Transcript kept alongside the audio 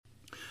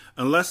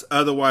Unless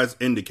otherwise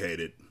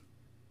indicated,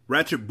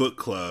 Ratchet Book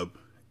Club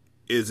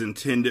is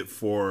intended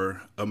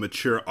for a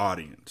mature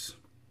audience.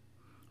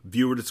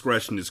 Viewer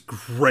discretion is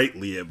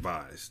greatly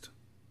advised.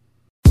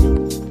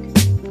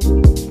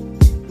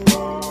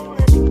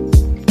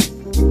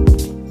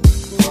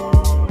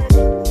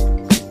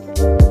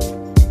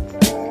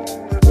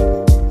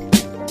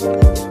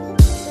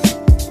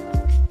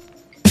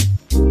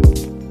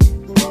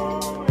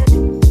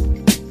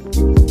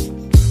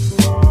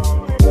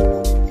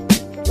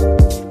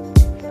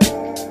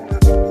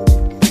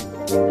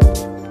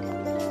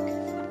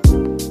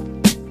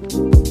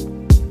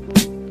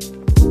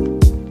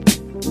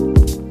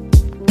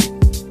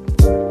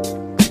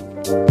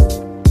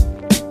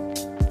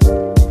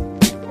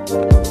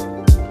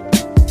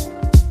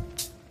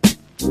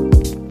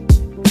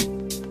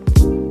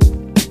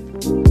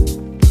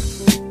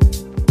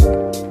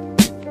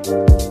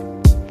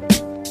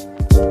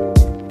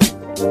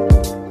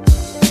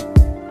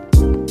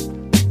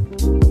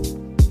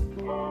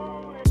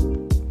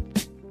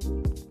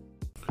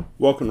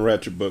 Welcome to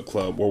Ratchet Book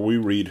Club, where we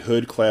read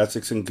hood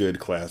classics and good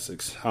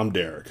classics. I'm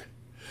Derek.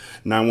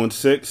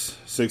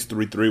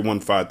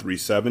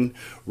 916-633-1537,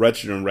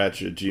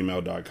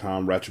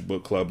 ratchetandratchet@gmail.com, Ratchet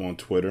Book Club on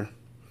Twitter.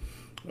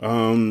 You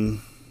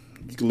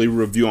can leave a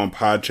review on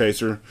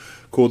Podchaser.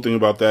 Cool thing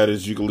about that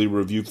is you can leave a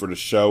review for the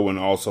show and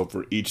also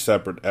for each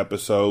separate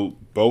episode.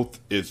 Both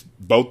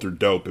are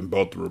dope and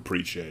both are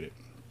appreciated.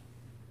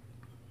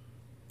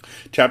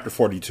 Chapter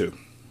 42.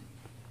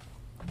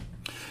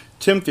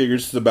 Tim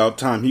figures it's about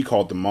time he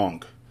called the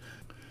monk,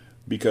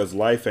 because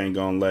life ain't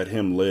gonna let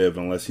him live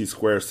unless he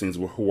squares things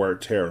with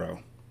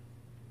Huertero.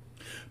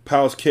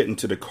 Piles Kit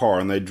into the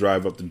car and they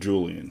drive up to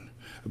Julian,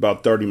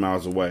 about 30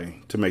 miles away,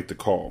 to make the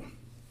call.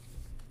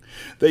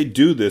 They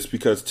do this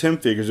because Tim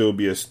figures it would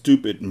be a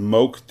stupid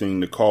moke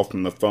thing to call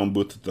from the phone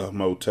booth at the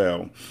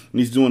motel, and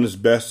he's doing his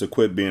best to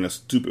quit being a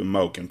stupid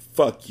moke, and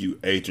fuck you,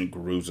 Agent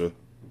Garuza.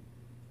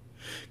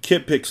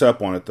 Kit picks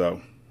up on it,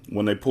 though,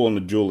 when they pull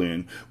into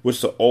Julian, which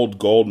is an old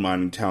gold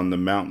mining town in the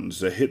mountains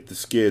that hit the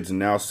skids and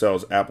now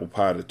sells apple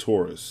pie to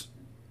tourists.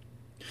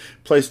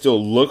 Place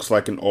still looks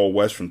like an old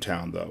western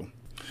town, though,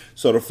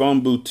 so the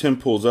phone booth Tim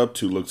pulls up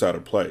to looks out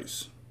of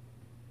place.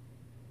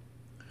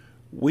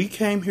 "We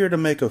came here to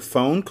make a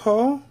phone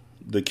call?"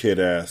 the kid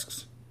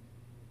asks.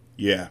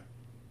 "Yeah."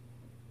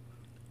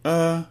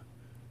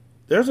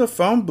 There's a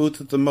phone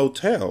booth at the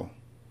motel."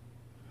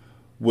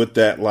 With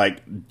that,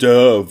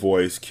 duh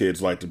voice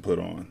kids like to put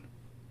on.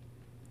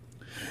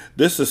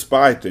 "This is a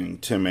spy thing,"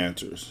 Tim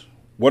answers.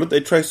 "What did they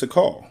trace the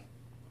call?"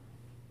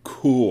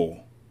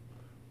 "Cool.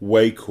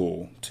 Way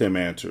cool," Tim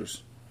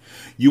answers.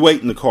 "You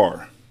wait in the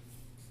car."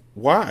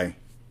 "Why?"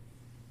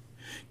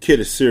 Kid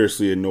is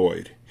seriously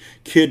annoyed.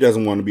 Kid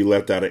doesn't want to be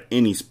left out of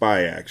any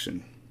spy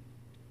action.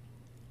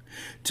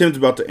 Tim's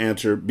about to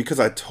answer, "Because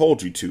I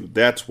told you to,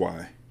 that's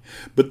why."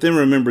 But then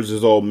remembers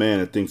his old man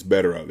and thinks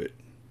better of it.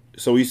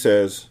 So he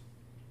says,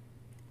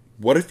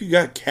 "What if you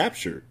got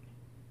captured?"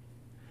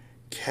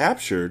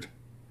 "Captured?"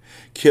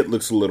 Kit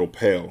looks a little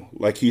pale,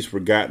 like he's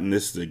forgotten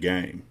this is a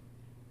game.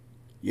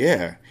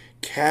 "Yeah,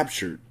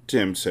 captured,"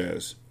 Tim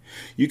says.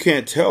 "You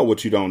can't tell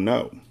what you don't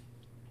know."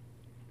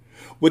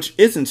 Which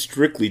isn't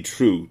strictly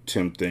true,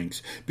 Tim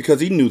thinks, because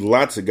he knew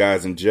lots of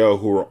guys in jail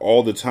who were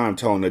all the time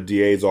telling the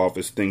DA's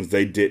office things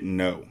they didn't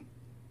know.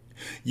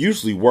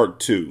 Usually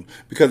worked, too,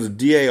 because the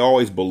DA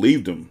always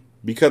believed them,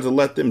 because it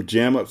let them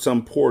jam up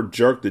some poor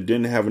jerk that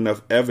didn't have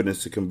enough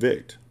evidence to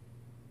convict.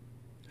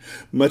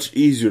 Much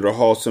easier to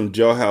haul some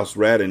jailhouse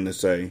rat in to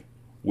say,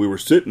 "We were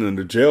sitting in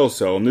the jail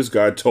cell and this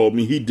guy told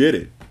me he did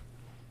it."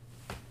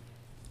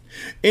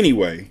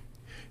 Anyway,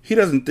 he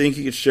doesn't think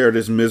he could share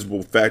this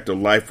miserable fact of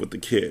life with the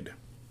kid,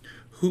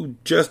 who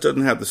just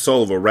doesn't have the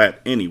soul of a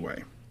rat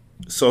anyway.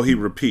 So he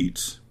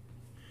repeats,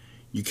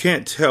 "You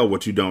can't tell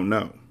what you don't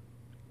know."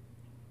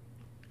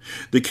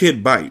 The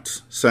kid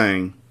bites,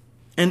 saying,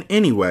 "And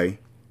anyway,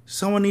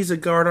 someone needs to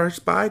guard our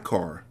spy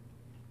car."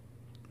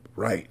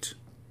 "Right."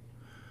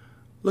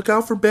 "Look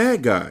out for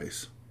bad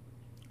guys."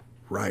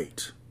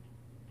 "Right."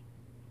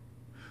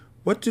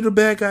 "What do the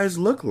bad guys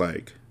look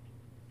like?"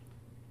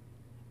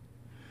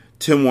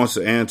 Tim wants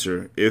to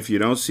answer, "If you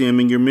don't see him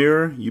in your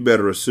mirror, you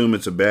better assume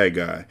it's a bad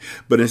guy."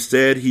 But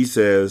instead he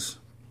says,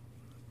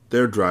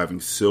 "They're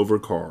driving silver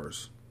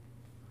cars."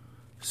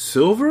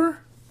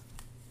 "Silver?"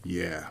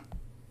 "Yeah."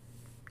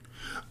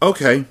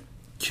 "Okay,"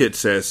 Kit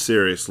says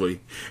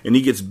seriously, and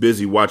he gets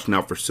busy watching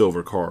out for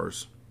silver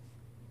cars.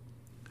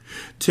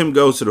 Tim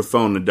goes to the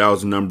phone and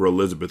dials the number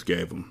Elizabeth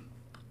gave him.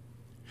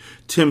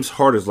 Tim's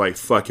heart is like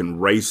fucking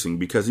racing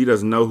because he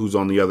doesn't know who's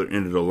on the other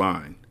end of the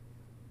line.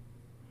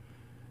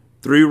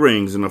 3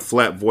 rings and a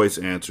flat voice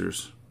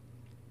answers.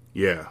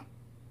 "Yeah."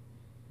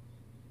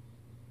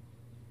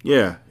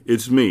 "Yeah,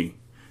 it's me,"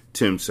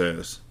 Tim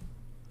says.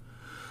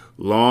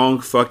 Long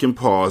fucking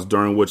pause,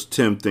 during which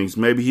Tim thinks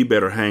maybe he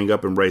better hang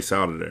up and race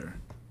out of there.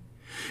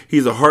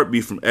 He's a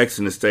heartbeat from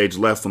exiting the stage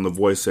left when the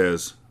voice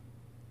says,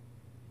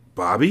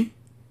 "Bobby?"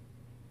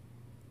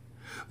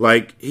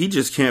 Like, he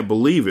just can't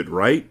believe it,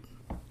 right?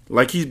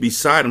 Like he's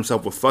beside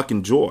himself with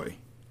fucking joy.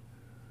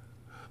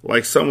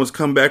 Like someone's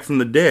come back from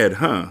the dead,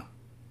 huh?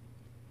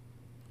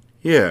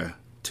 Yeah,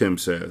 Tim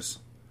says.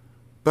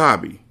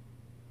 Bobby.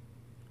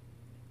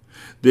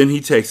 Then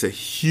he takes a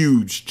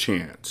huge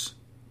chance.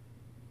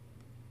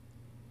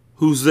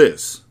 Who's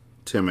this?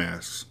 Tim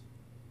asks.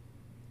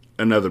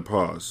 Another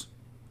pause.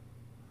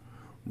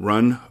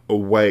 Run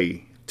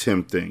away,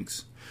 Tim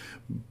thinks,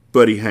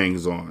 but he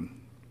hangs on.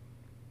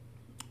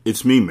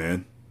 It's me,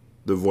 man,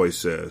 the voice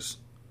says.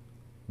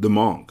 The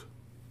monk.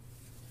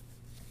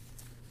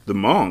 The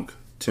monk,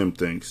 Tim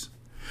thinks.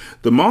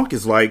 The monk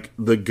is like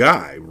the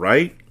guy,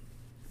 right?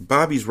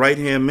 Bobby's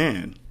right-hand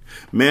man.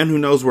 Man who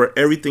knows where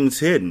everything's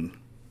hidden.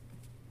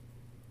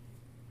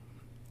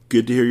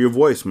 Good to hear your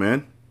voice,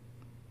 man.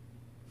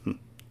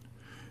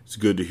 It's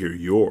good to hear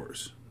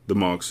yours, the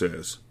monk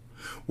says.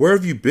 Where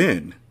have you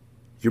been?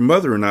 Your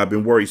mother and I have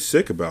been worried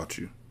sick about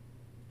you.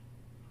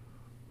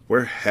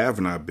 Where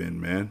haven't I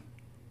been, man?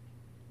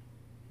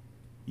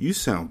 You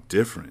sound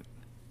different.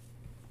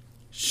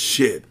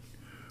 Shit.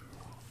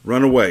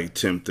 Run away,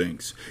 Tim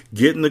thinks.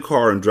 Get in the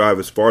car and drive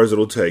as far as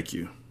it'll take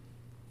you.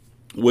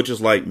 Which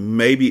is like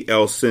maybe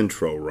El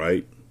Centro,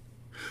 right?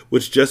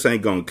 Which just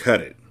ain't gonna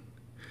cut it.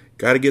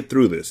 Gotta get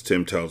through this,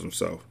 Tim tells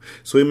himself.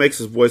 So he makes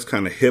his voice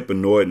kind of hip,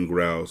 annoyed, and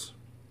growls.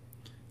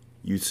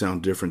 You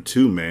sound different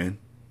too, man.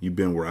 You've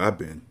been where I've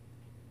been.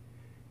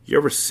 You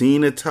ever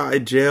seen a Thai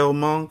jail,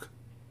 monk?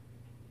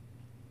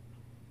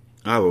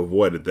 I've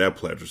avoided that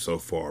pleasure so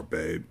far,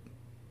 babe.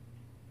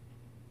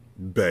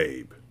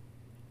 Babe.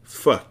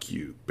 Fuck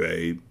you,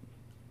 babe.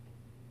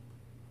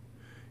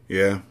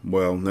 Yeah,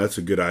 well, that's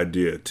a good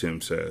idea,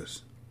 Tim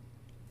says.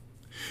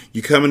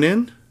 You coming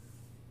in?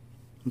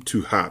 I'm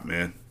too hot,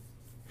 man.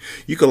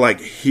 You could,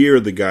 hear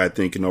the guy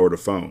thinking over the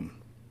phone.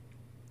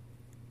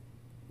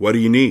 What do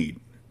you need?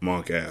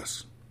 Monk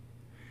asks.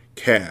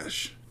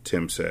 Cash,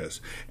 Tim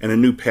says, and a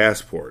new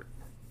passport.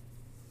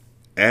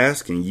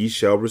 Ask and ye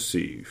shall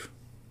receive.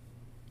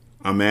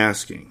 I'm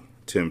asking,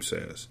 Tim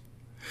says.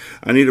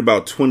 I need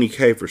about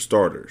 $20,000 for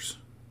starters.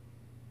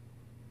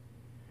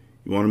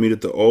 You want to meet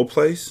at the old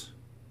place?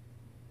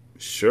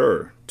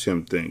 Sure,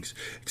 Tim thinks,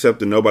 except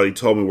that nobody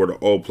told me where the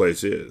old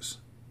place is.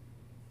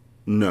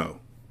 No,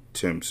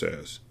 Tim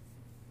says.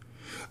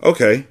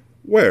 Okay,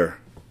 where?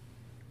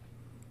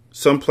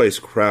 Someplace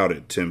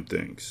crowded, Tim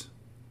thinks.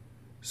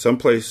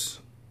 Someplace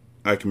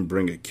I can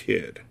bring a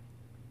kid.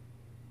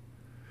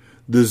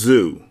 The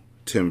zoo,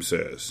 Tim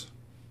says.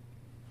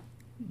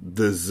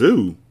 The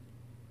zoo?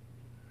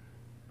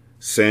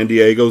 San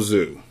Diego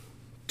Zoo,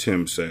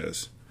 Tim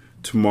says.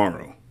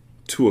 Tomorrow,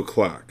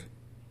 2:00.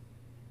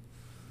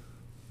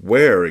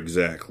 Where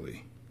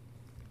exactly?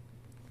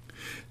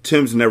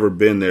 Tim's never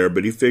been there,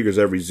 but he figures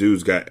every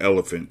zoo's got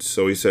elephants,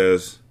 so he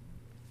says,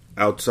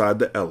 outside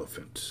the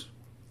elephants.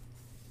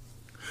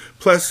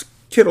 Plus,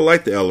 kid'll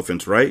like the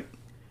elephants, right?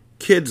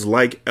 Kids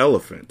like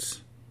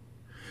elephants.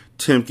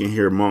 Tim can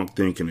hear Monk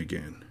thinking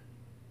again.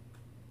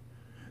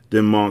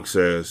 Then Monk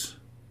says,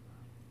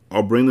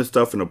 I'll bring the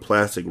stuff in a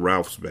plastic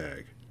Ralph's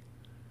bag.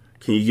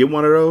 Can you get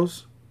one of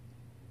those?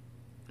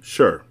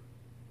 Sure.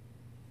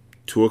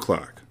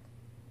 2:00.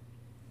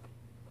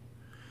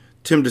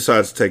 Tim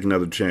decides to take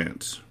another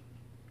chance.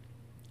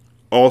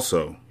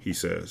 Also, he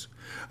says,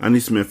 I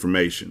need some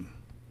information.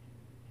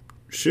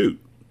 Shoot.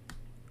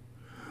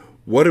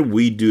 What did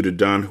we do to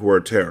Don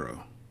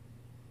Huertero?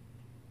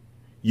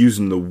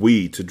 Using the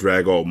we to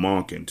drag old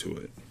Monk into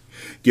it.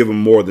 Give him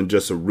more than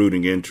just a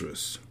rooting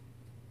interest.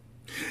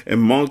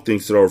 And Monk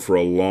thinks it over for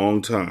a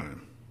long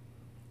time.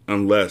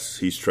 Unless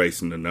he's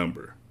tracing the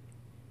number.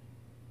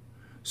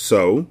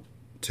 So,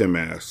 Tim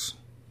asks.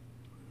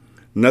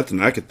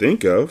 Nothing I could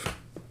think of.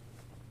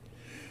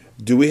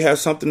 Do we have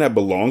something that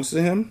belongs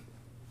to him?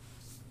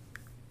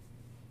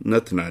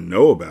 Nothing I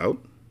know about.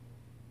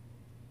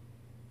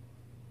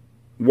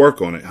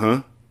 Work on it,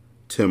 huh?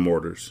 Tim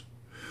orders.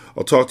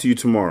 I'll talk to you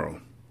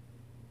tomorrow.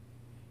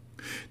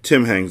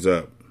 Tim hangs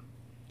up.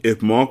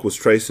 If Monk was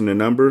tracing the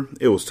number,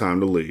 it was time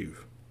to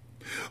leave.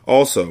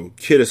 Also,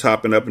 Kid is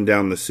hopping up and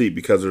down the seat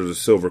because there's a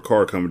silver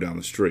car coming down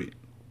the street.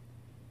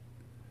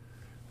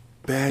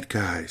 Bad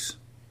guys,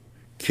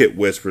 Kit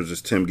whispers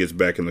as Tim gets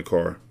back in the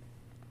car.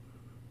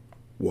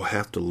 We'll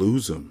have to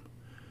lose them,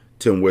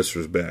 Tim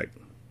whispers back.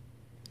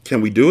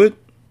 Can we do it?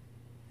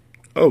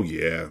 Oh,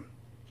 yeah.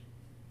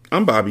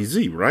 I'm Bobby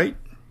Z, right?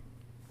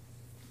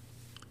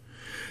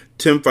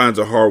 Tim finds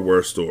a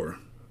hardware store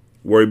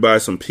where he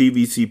buys some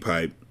PVC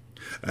pipe,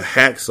 a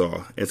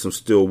hacksaw, and some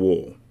steel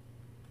wool.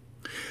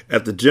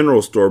 At the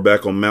general store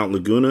back on Mount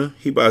Laguna,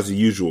 he buys the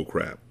usual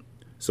crap.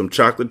 Some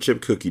chocolate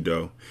chip cookie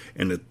dough,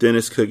 and the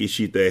thinnest cookie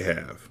sheet they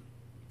have.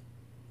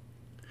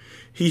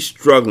 He's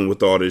struggling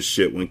with all this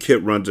shit when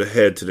Kit runs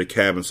ahead to the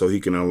cabin so he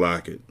can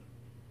unlock it.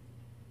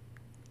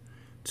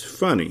 It's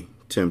funny,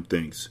 Tim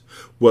thinks,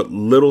 what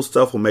little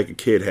stuff will make a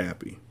kid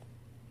happy.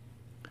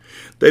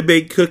 They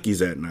bake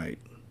cookies at night.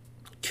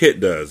 Kit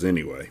does,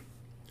 anyway.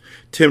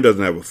 Tim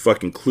doesn't have a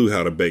fucking clue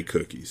how to bake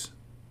cookies.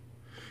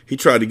 He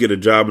tried to get a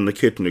job in the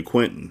kitchen at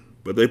Quentin,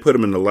 but they put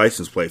him in the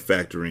license plate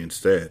factory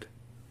instead.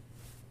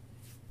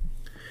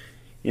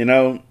 You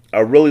know, I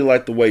really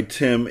like the way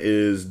Tim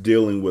is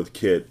dealing with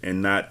Kit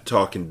and not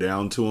talking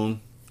down to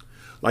him.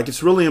 Like,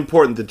 it's really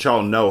important that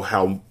y'all know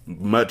how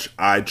much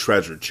I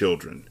treasure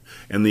children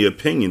and the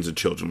opinions of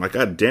children. Like,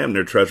 I damn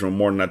near treasure them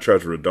more than I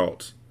treasure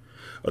adults.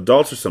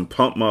 Adults are some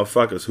pump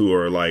motherfuckers who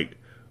are, like,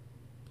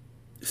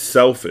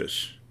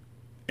 selfish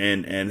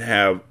and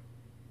have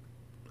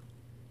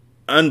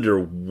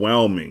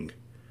underwhelming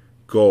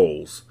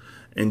goals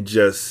and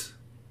just,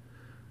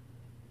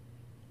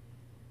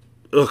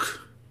 ugh.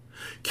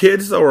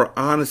 Kids are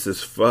honest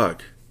as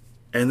fuck.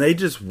 And they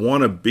just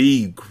want to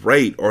be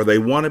great or they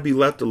want to be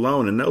left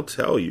alone, and they'll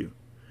tell you.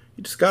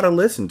 You just got to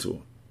listen to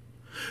them.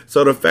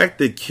 So the fact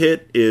that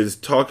Kit is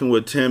talking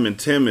with Tim, and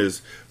Tim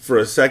is, for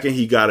a second,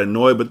 he got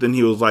annoyed, but then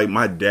he was like,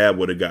 my dad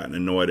would have gotten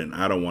annoyed, and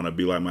I don't want to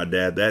be like my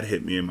dad. That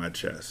hit me in my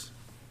chest.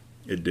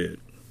 It did.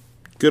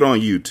 Good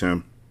on you,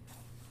 Tim.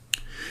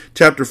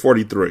 Chapter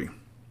 43.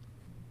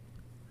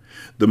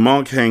 The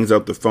monk hangs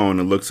up the phone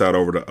and looks out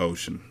over the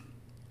ocean.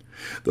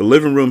 The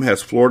living room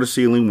has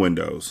floor-to-ceiling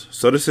windows,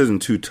 so this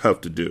isn't too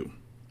tough to do.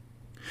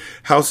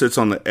 House sits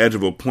on the edge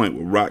of a point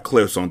with rock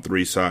cliffs on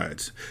 3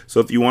 sides, so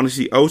if you want to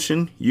see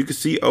ocean, you can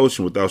see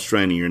ocean without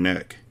straining your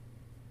neck.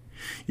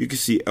 You can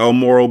see El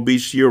Morro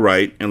Beach to your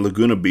right and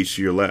Laguna Beach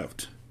to your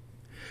left.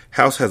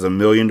 House has $1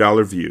 million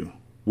view,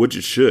 which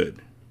it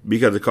should,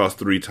 because it costs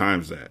 3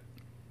 times that.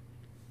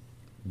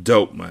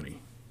 Dope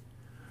money.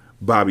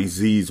 Bobby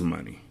Z's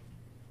money.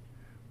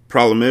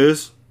 Problem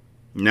is,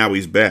 now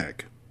he's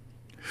back.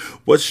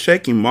 What's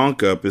shaking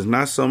Monk up is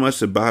not so much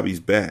that Bobby's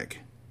back.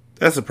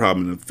 That's a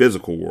problem in the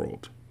physical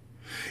world.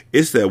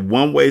 It's that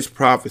one way's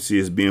prophecy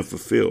is being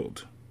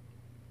fulfilled.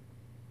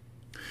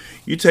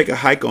 You take a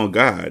hike on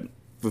God,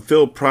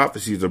 fulfilled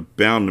prophecies are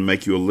bound to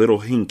make you a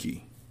little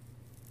hinky.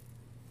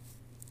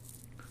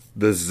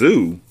 The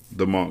zoo,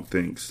 the monk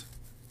thinks.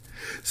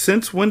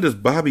 Since when does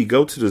Bobby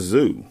go to the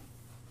zoo?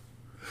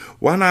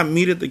 Why not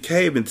meet at the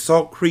cave in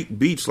Salt Creek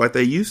Beach like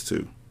they used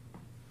to?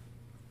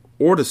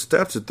 Or the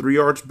steps at Three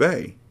Arch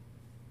Bay?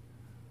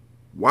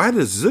 Why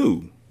the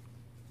zoo?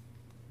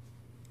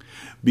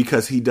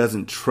 Because he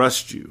doesn't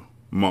trust you,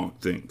 Monk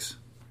thinks.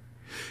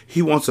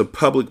 He wants a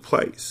public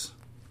place.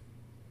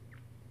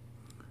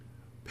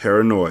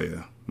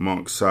 Paranoia,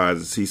 Monk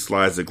sighs as he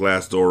slides the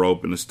glass door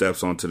open and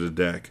steps onto the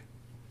deck.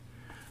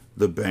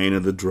 The bane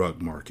of the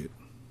drug market.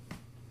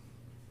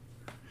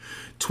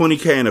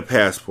 $20K and a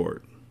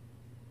passport.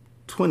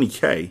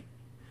 $20K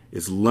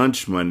is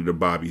lunch money to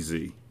Bobby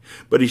Z,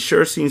 but he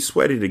sure seems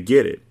sweaty to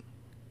get it.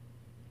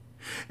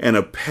 And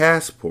a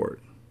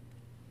passport.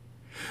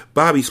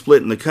 Bobby's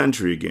splitting the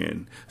country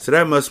again, so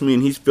that must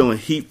mean he's feeling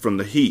heat from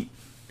the heat,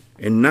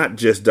 and not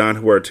just Don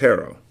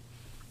Huertero.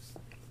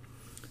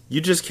 You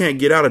just can't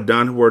get out of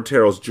Don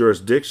Huertero's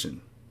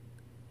jurisdiction.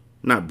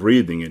 Not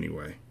breathing,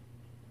 anyway.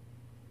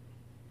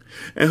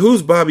 And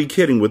who's Bobby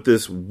kidding with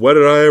this "what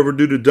did I ever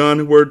do to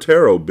Don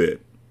Huertero"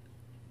 bit?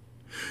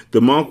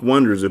 The monk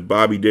wonders if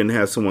Bobby didn't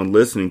have someone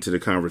listening to the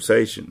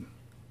conversation.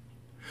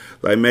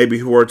 Like maybe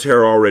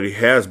Huertero already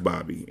has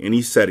Bobby, and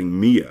he's setting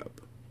me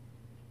up.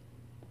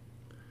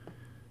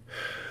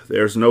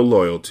 There's no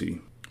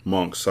loyalty,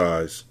 Monk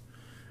sighs,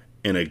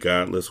 in a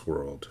godless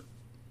world.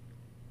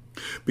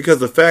 Because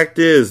the fact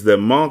is that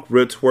Monk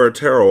ripped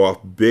Huertero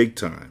off big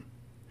time.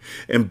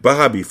 And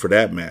Bobby, for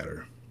that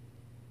matter.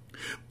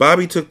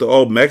 Bobby took the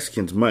old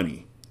Mexican's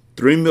money,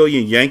 $3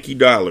 million Yankee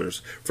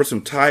dollars, for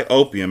some Thai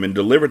opium and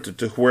delivered it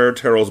to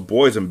Huertero's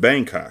boys in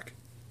Bangkok.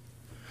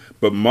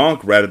 But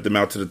Monk ratted them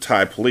out to the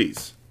Thai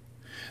police,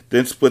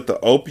 then split the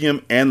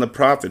opium and the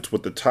profits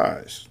with the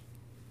Thais.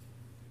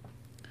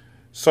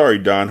 Sorry,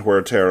 Don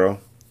Huertero,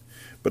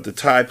 but the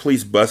Thai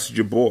police busted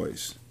your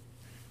boys.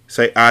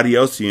 Say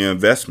adios to your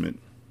investment.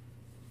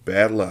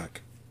 Bad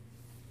luck.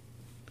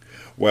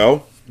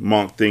 Well,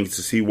 Monk thinks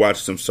as he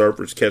watched some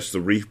surfers catch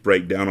the reef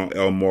break down on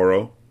El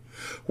Morro,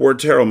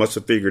 Huertero must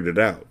have figured it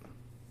out.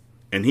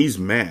 And he's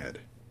mad.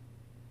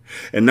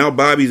 And now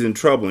Bobby's in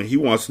trouble and he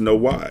wants to know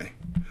why.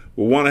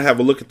 We'll want to have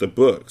a look at the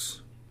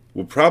books.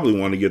 We'll probably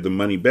want to give the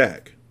money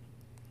back.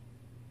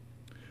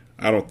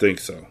 I don't think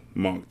so,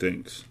 Monk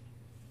thinks.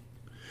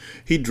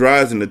 He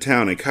drives into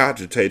town and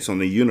cogitates on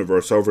the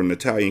universe over an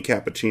Italian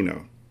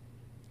cappuccino.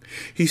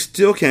 He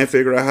still can't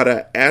figure out how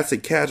that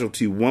acid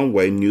casualty one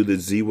way knew that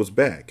Z was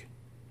back.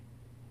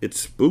 It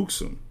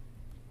spooks him.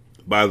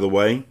 By the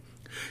way,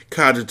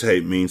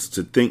 cogitate means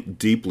to think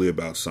deeply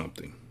about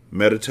something,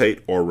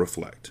 meditate or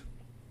reflect.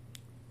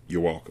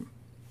 You're welcome.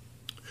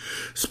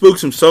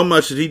 Spooks him so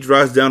much that he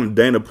drives down to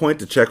Dana Point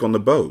to check on the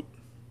boat.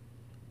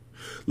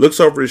 Looks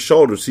over his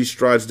shoulder as he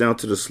strides down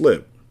to the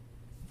slip.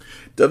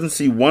 Doesn't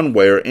see one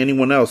way or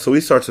anyone else, so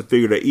he starts to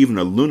figure that even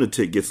a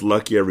lunatic gets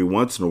lucky every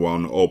once in a while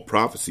in the old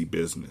prophecy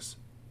business.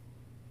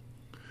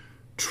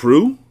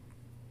 True?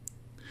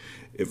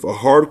 If a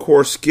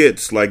hardcore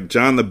skits like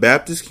John the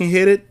Baptist can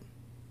hit it,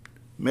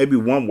 maybe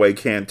one way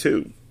can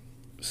too.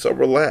 So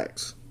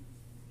relax.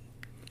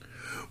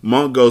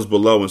 Monk goes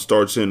below and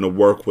starts in to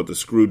work with a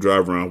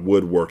screwdriver and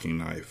woodworking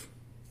knife.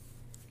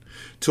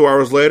 2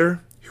 hours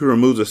later, he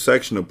removes a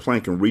section of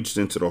plank and reaches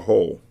into the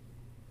hole.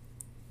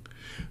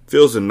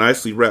 fills in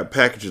nicely wrapped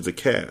packages of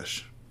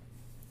cash,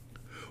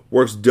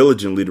 works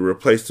diligently to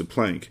replace the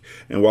plank,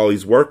 and while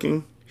he's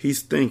working,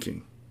 he's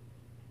thinking,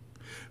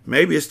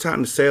 maybe it's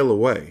time to sail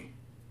away.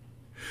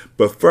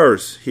 But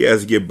first, he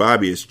has to give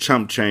Bobby his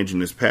chump change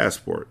and his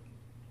passport,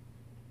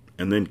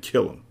 and then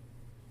kill him.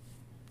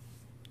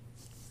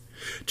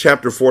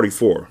 Chapter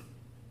 44.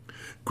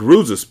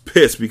 Gruza's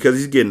pissed because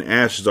he's getting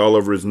ashes all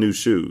over his new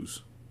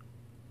shoes.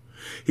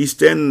 He's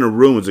standing in the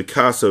ruins of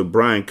Casa of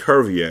Brian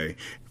Curvier,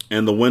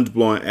 and the wind's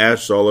blowing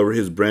ashes all over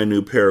his brand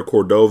new pair of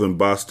Cordovan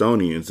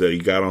Bostonians that he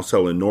got on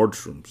sale at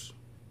Nordstrom's.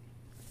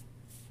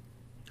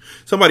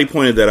 Somebody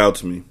pointed that out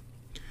to me.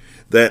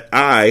 That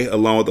I,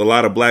 along with a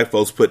lot of black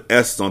folks, put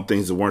S's on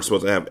things that weren't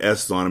supposed to have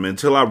S's on them.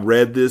 Until I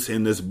read this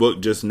in this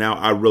book just now,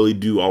 I really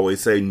do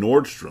always say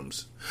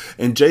Nordstrom's.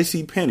 And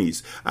J.C.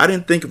 Penney's. I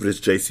didn't think of it as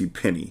J.C.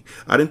 Penney.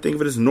 I didn't think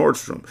of it as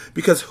Nordstrom.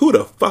 Because who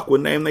the fuck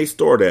would name they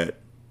store that?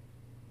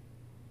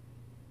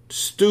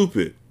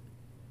 Stupid.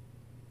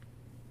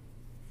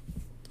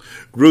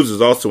 Gruz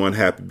is also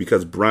unhappy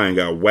because Brian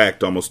got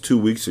whacked almost 2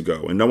 weeks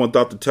ago, and no one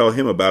thought to tell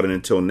him about it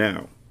until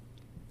now.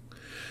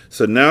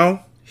 So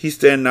now, he's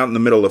standing out in the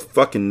middle of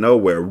fucking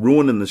nowhere,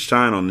 ruining the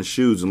shine on the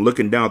shoes and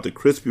looking down at the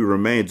crispy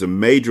remains of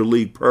major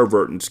league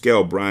pervert and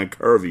scale Brian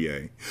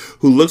Curvier,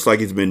 who looks like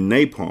he's been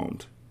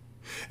napalmed.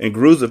 And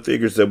Gruza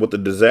figures that with a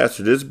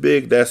disaster this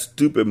big, that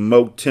stupid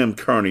moke Tim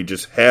Kearney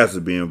just has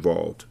to be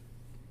involved.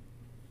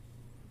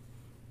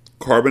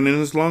 Carbon in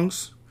his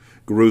lungs?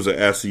 Gruza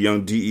asks a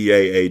young DEA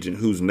agent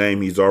whose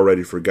name he's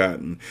already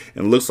forgotten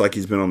and looks like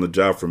he's been on the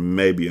job for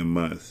maybe a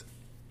month.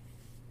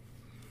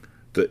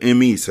 The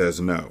ME says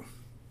no.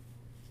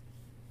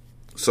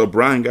 So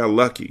Brian got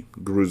lucky,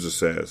 Gruza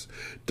says.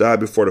 Died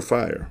before the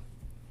fire.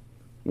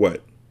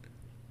 What?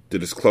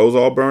 Did his clothes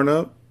all burn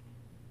up?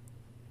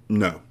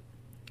 No.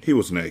 He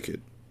was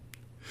naked.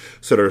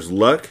 So there's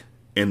luck,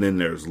 and then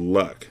there's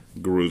luck,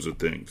 Gruza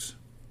thinks.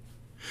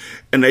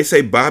 And they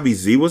say Bobby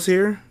Z was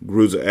here?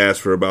 Gruza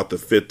asked for about the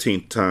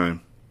 15th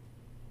time.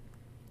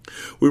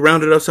 We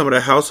rounded up some of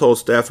the household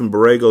staff in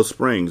Borrego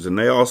Springs, and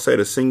they all say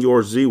that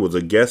Senor Z was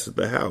a guest at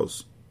the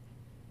house.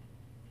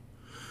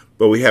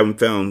 But we haven't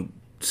found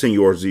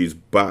Senor Z's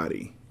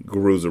body,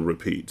 Gruza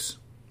repeats.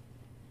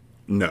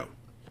 No.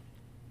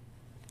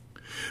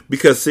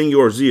 Because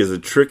Senor Z is a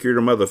trickier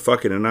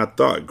motherfucker than I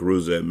thought,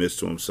 Gruza admits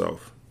to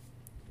himself.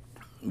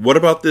 What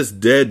about this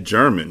dead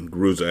German?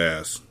 Gruza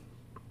asks.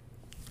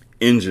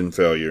 Engine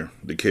failure,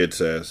 the kid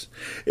says.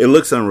 It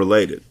looks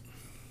unrelated.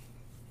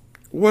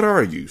 What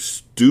are you,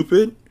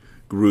 stupid?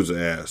 Gruza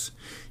asks.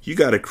 You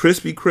got a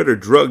crispy critter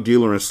drug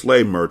dealer and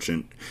slave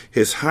merchant.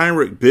 His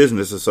Heinrich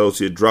business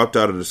associate dropped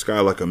out of the sky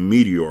like a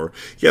meteor.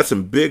 You got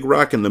some big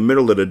rock in the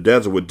middle of the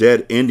desert with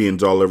dead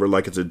Indians all over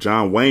like it's a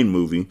John Wayne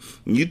movie.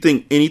 And you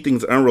think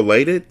anything's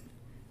unrelated?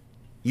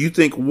 You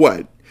think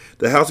what?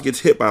 The house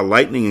gets hit by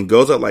lightning and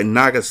goes up like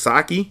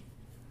Nagasaki?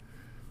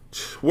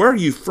 Where are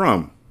you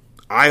from?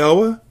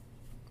 Iowa?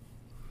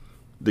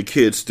 The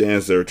kid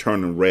stands there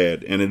turning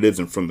red, and it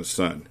isn't from the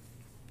sun.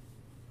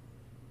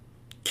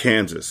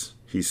 Kansas,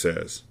 he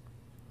says.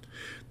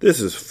 This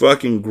is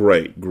fucking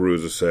great,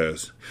 Gruza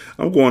says.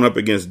 I'm going up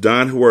against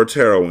Don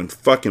Huertero and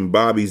fucking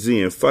Bobby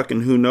Z and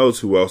fucking who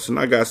knows who else, and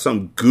I got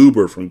some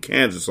goober from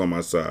Kansas on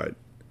my side.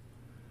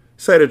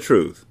 Say the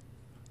truth.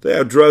 They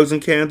have drugs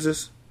in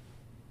Kansas?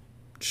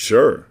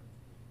 Sure.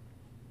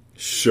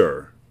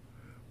 Sure.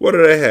 What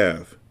do they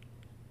have?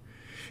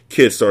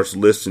 Kid starts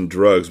listing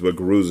drugs, but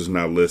Gruza's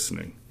not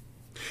listening.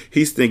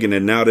 He's thinking that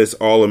now this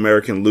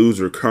all-American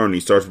loser Kearney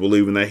starts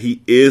believing that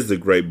he is the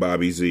great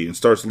Bobby Z and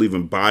starts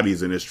leaving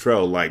bodies in his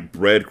trail like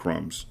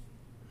breadcrumbs.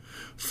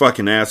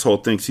 Fucking asshole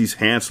thinks he's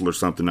Hansel or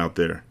something out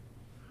there.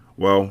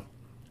 Well,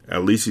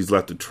 at least he's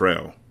left a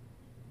trail.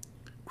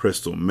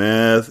 Crystal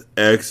meth,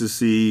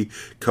 ecstasy,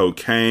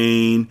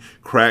 cocaine,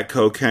 crack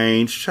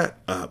cocaine. Shut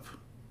up.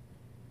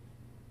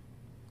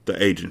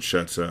 The agent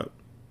shuts up.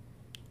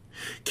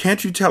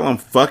 Can't you tell I'm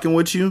fucking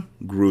with you?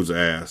 Gruza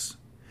asks.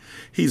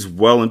 He's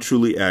well and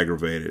truly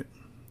aggravated.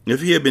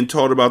 If he had been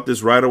told about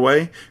this right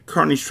away,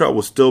 Kearney's truck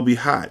would still be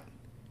hot.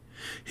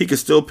 He could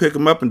still pick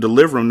him up and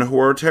deliver him to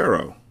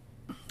Huertero.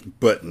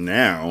 But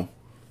now...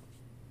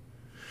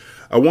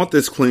 I want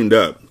this cleaned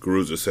up,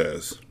 Gruza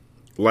says.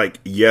 Like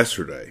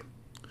yesterday.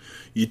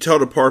 You tell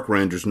the park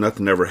rangers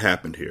nothing ever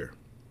happened here.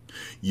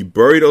 You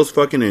bury those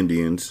fucking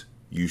Indians.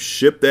 You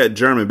ship that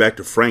German back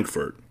to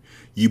Frankfurt.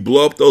 You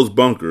blow up those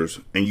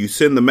bunkers, and you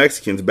send the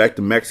Mexicans back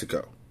to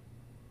Mexico.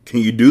 Can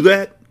you do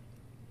that?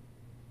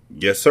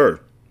 Yes, sir.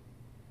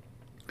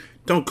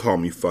 Don't call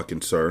me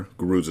fucking sir,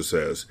 Gruza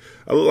says.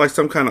 I look like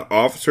some kind of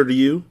officer to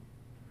you?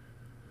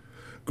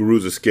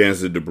 Gruza scans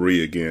the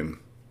debris again.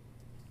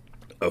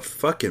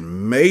 Fucking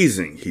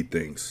amazing, he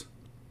thinks.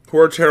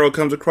 Huertero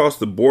comes across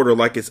the border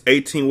like it's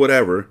 18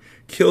 whatever,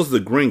 kills the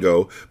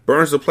gringo,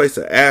 burns the place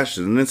to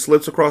ashes, and then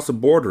slips across the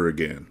border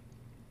again.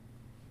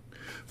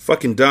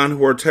 Fucking Don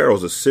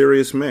Huertero's a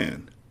serious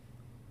man.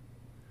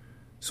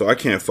 So I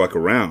can't fuck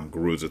around,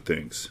 Gruza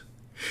thinks.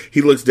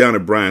 He looks down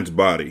at Brian's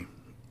body,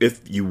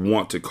 if you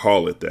want to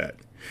call it that.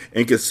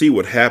 and can see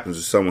what happens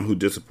to someone who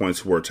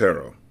disappoints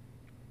Huertero.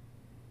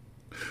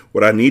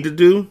 What I need to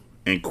do,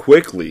 and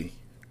quickly,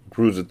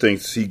 Cruiser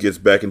thinks as he gets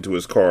back into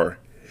his car,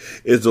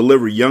 is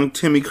deliver young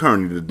Timmy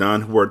Kearney to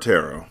Don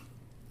Huertero.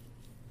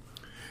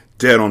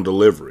 Dead on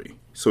delivery,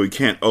 so he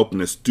can't open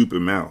his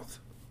stupid mouth.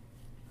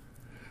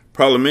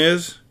 Problem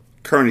is,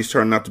 Kearney's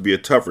turned out to be a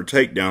tougher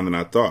takedown than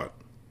I thought.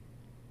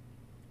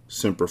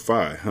 Semper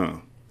Fi, huh?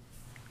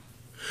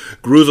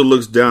 Gruza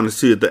looks down to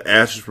see that the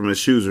ashes from his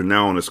shoes are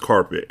now on his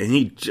carpet, and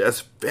he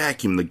just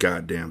vacuumed the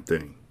goddamn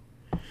thing.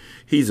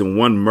 He's in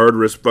one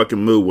murderous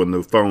fucking mood when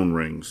the phone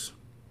rings.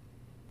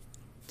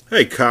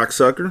 "Hey,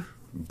 cocksucker,"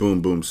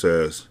 Boom Boom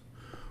says.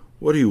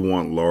 "What do you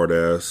want, lord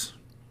ass?"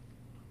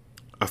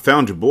 "I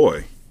found your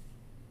boy."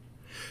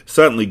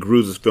 Suddenly,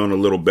 Gruza's feeling a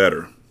little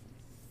better.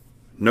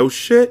 "No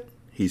shit?"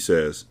 he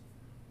says.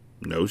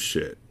 "No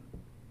shit."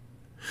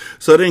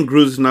 So then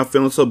Gruza's not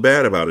feeling so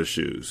bad about his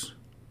shoes.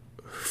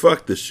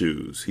 Fuck the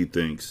shoes, he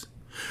thinks.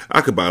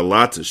 I could buy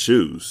lots of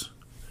shoes.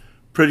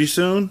 Pretty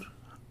soon,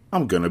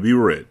 I'm gonna be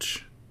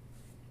rich.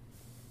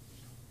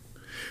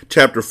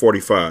 Chapter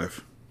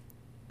 45.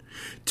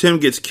 Tim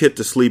gets Kit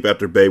to sleep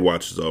after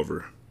Baywatch is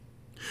over.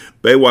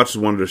 Baywatch is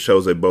one of the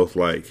shows they both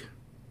like.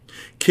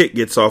 Kit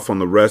gets off on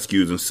the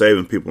rescues and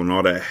saving people and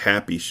all that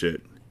happy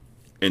shit.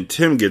 And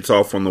Tim gets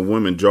off on the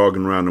women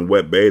jogging around in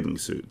wet bathing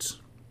suits.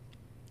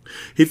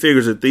 He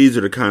figures that these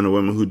are the kind of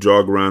women who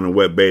jog around in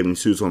wet bathing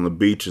suits on the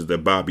beaches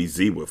that Bobby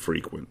Z would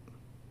frequent.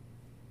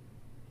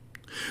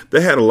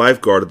 They had a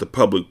lifeguard at the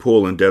public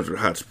pool in Desert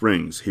Hot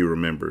Springs, he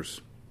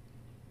remembers.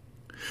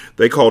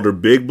 They called her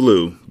Big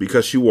Blue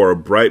because she wore a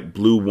bright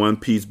blue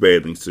one-piece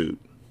bathing suit.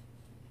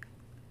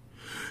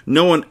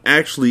 No one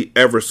actually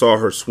ever saw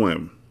her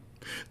swim.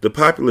 The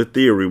popular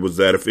theory was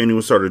that if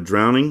anyone started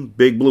drowning,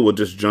 Big Blue would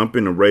just jump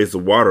in and raise the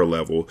water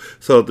level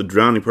so that the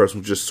drowning person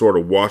would just sort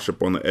of wash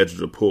up on the edge of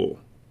the pool.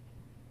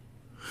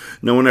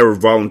 No one ever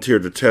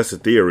volunteered to test the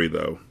theory,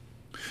 though.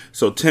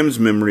 So Tim's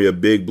memory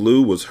of Big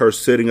Blue was her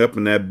sitting up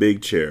in that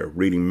big chair,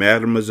 reading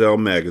Mademoiselle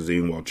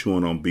magazine while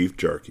chewing on beef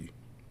jerky.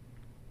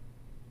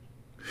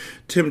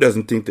 Tim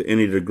doesn't think that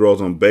any of the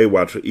girls on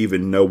Baywatch will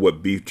even know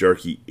what beef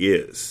jerky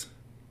is.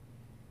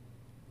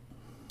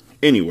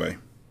 Anyway,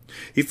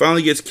 he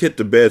finally gets Kit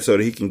to bed so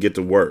that he can get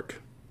to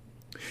work.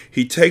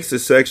 He takes the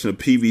section of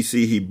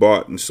PVC he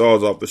bought and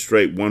saws off a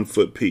straight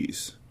 1-foot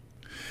piece.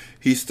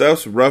 He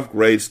stuffs rough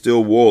grade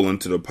steel wool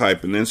into the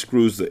pipe and then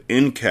screws the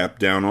end cap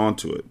down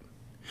onto it.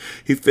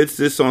 He fits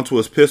this onto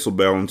his pistol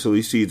barrel until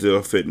he sees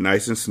it'll fit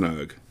nice and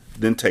snug,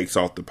 then takes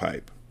off the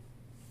pipe.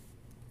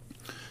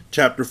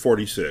 Chapter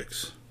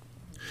 46.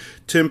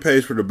 Tim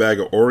pays for the bag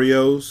of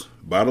Oreos,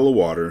 bottle of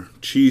water,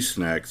 cheese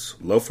snacks,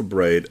 loaf of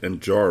bread,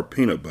 and jar of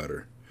peanut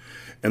butter.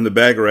 And the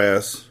bagger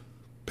asks,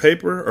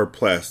 "Paper or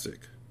plastic?"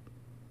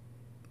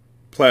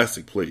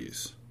 "Plastic,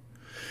 please."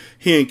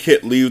 He and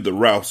Kit leave the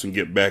Ralphs and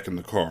get back in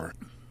the car.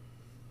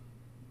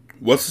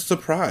 "What's the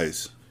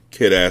surprise?"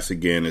 Kit asks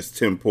again as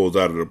Tim pulls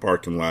out of the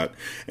parking lot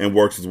and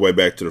works his way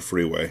back to the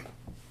freeway.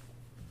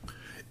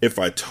 "If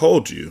I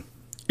told you,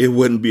 it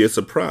wouldn't be a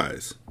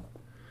surprise."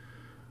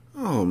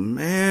 "Oh,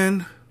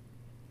 man."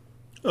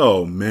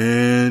 "Oh,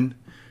 man,"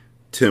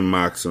 Tim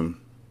mocks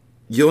him.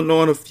 "You'll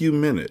know in a few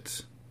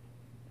minutes."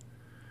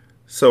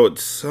 "So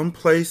it's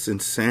someplace in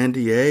San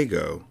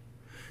Diego,"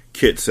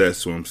 Kit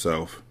says to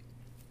himself.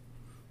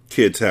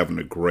 Kid's having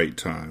a great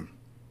time.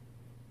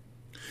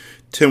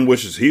 Tim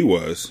wishes he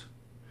was.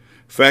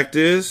 Fact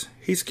is,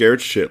 he's scared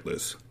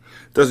shitless.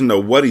 Doesn't know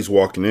what he's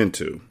walking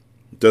into.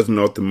 Doesn't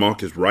know if the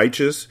monk is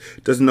righteous.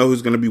 Doesn't know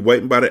who's going to be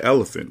waiting by the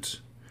elephants.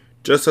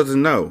 Just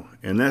doesn't know,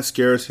 and that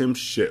scares him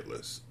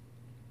shitless.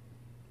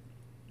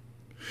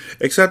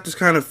 Except it's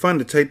kind of fun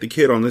to take the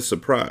kid on this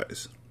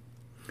surprise.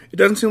 It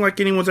doesn't seem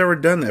like anyone's ever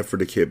done that for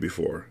the kid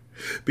before,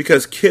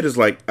 because Kid is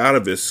like out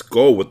of his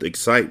skull with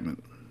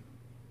excitement.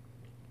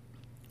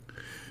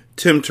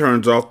 Tim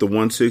turns off the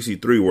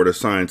 163 where the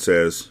sign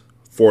says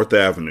 4th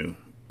Avenue,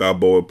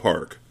 Balboa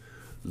Park,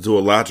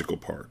 Zoological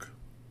Park.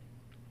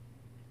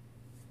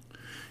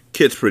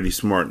 Kit's pretty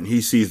smart and he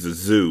sees the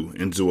zoo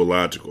in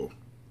Zoological.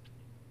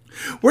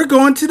 "We're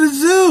going to the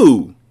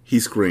zoo!" he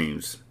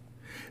screams.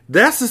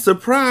 "That's a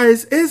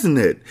surprise, isn't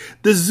it?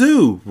 The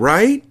zoo,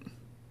 right?"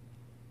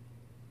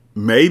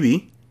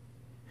 "Maybe."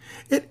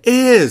 "It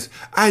is.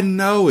 I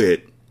know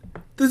it.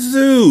 The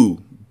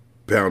zoo."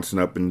 Bouncing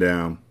up and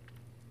down.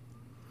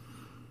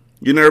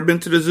 "You never been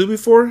to the zoo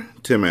before?"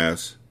 Tim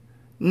asks.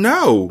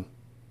 "No."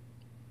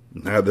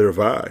 "Neither have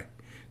I,"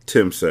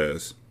 Tim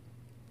says.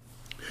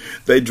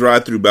 They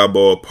drive through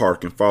Balboa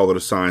Park and follow the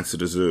signs to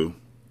the zoo.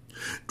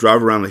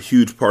 Drive around a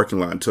huge parking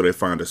lot until they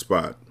find a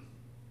spot.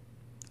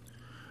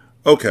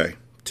 "Okay,"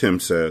 Tim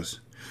says.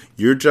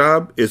 "Your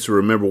job is to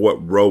remember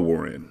what row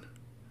we're in.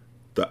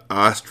 The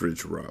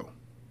ostrich row."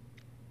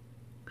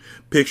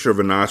 Picture of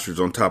an ostrich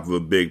on top of a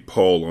big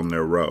pole on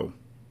their row.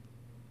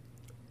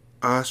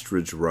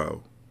 "Ostrich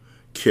row,"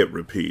 Kit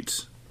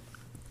repeats.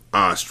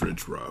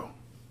 "Ostrich row."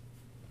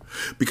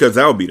 Because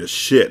that would be the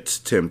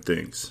shits, Tim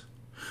thinks.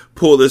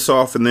 Pull this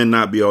off and then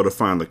not be able to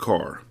find the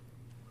car.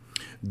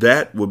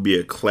 That would be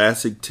a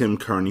classic Tim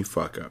Kearney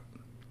fuck-up.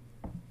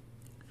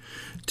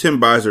 Tim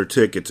buys her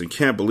tickets and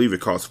can't believe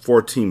it costs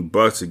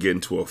 $14 to get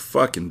into a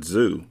fucking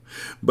zoo.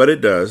 But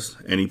it does,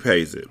 and he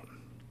pays it.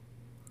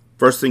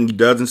 First thing he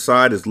does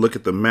inside is look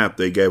at the map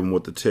they gave him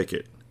with the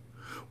ticket.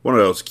 One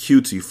of those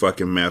cutesy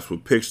fucking maps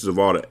with pictures of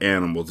all the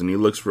animals, and he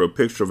looks for a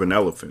picture of an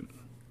elephant.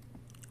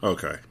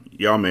 Okay,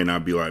 y'all may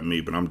not be like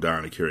me, but I'm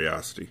dying of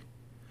curiosity.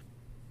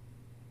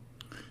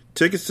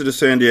 Tickets to the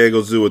San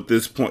Diego Zoo at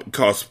this point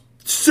cost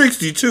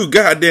 $62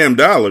 goddamn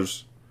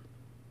dollars.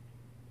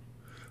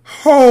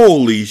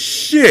 Holy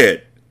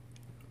shit!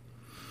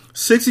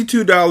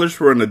 $62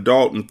 for an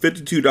adult and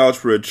 $52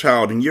 for a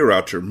child, and you're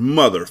out your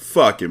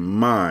motherfucking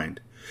mind.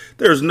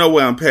 There's no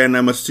way I'm paying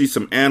that much to see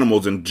some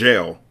animals in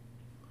jail.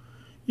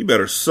 You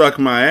better suck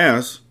my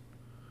ass.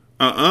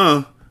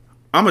 I'ma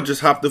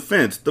just hop the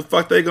fence. The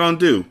fuck they gonna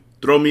do?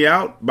 Throw me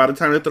out? By the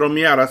time they throw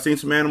me out, I seen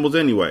some animals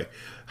anyway.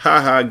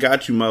 Ha,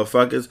 got you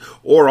motherfuckers.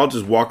 Or I'll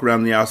just walk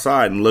around the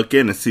outside and look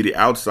in and see the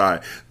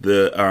outside,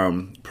 the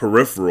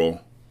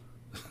peripheral,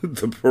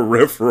 the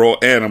peripheral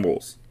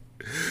animals.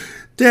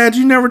 Dad,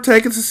 you never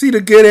take us to see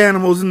the good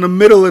animals in the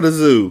middle of the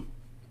zoo.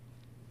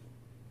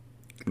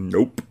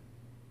 Nope.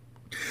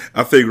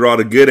 I figure all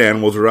the good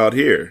animals are out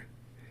here.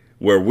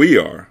 Where we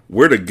are.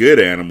 We're the good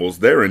animals.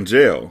 They're in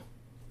jail.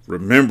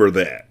 Remember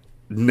that.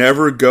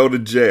 Never go to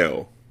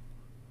jail.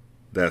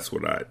 That's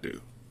what I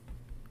do.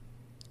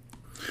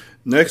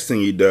 Next thing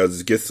he does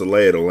is gets the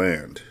lay of the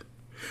land.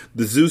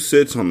 The zoo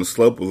sits on the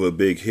slope of a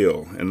big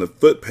hill, and the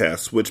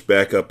footpaths switch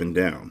back up and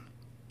down.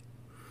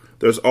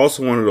 There's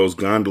also one of those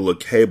gondola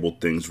cable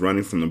things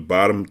running from the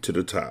bottom to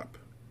the top.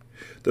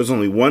 There's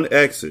only one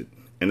exit,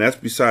 and that's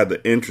beside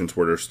the entrance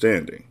where they're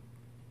standing.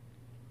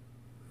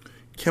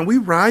 Can we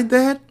ride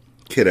that?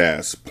 Kid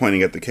asks,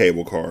 pointing at the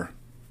cable car.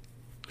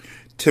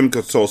 Tim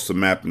consults the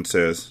map and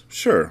says,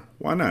 sure,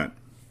 why not?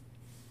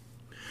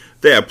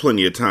 They have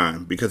plenty of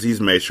time because he's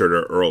made sure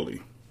they're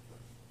early.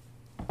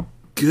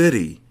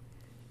 Goody,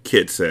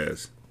 Kit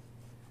says.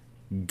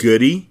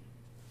 Goody?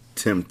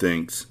 Tim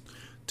thinks.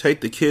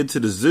 Take the kid to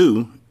the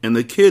zoo and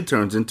the kid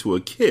turns into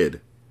a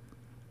kid.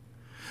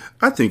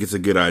 I think it's a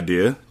good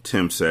idea,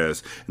 Tim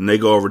says, and they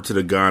go over to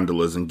the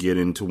gondolas and get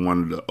into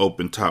one of the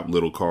open-top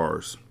little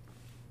cars.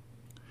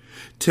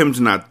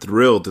 Tim's not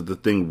thrilled that the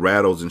thing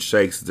rattles and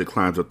shakes as it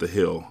climbs up the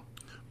hill,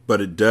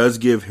 but it does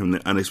give him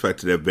the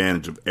unexpected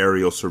advantage of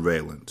aerial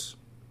surveillance.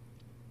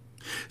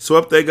 So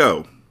up they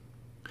go.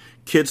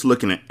 Kit's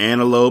looking at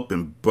antelope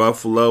and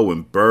buffalo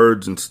and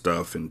birds and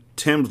stuff, and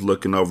Tim's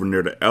looking over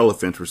near the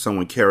elephants for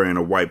someone carrying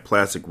a white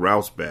plastic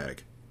Rouse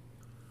bag.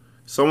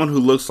 Someone who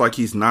looks like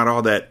he's not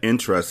all that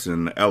interested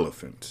in the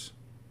elephants.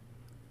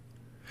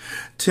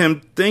 Tim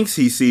thinks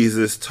he sees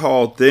this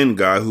tall, thin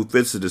guy who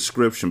fits the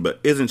description, but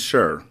isn't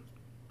sure.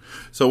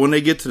 So when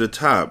they get to the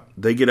top,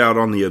 they get out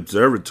on the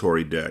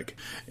observatory deck,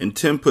 and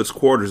Tim puts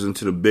quarters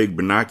into the big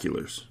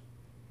binoculars.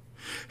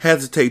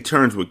 Has to take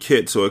turns with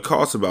Kit, so it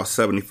costs about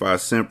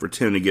 75 cents for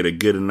Tim to get a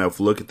good enough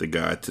look at the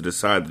guy to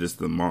decide that it's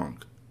the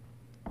monk.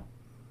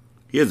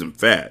 He isn't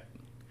fat.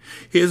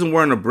 He isn't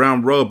wearing a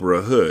brown robe or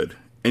a hood,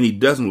 and he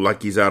doesn't look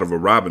like he's out of a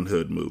Robin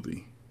Hood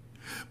movie.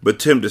 But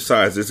Tim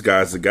decides this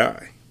guy's the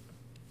guy.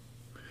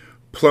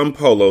 Plum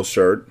polo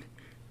shirt,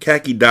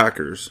 khaki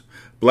dockers,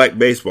 black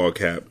baseball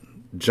cap,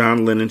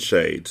 John Lennon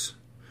shades,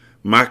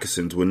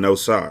 moccasins with no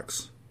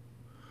socks,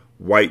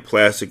 white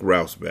plastic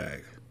Rouse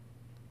bag.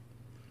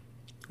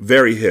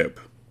 Very hip.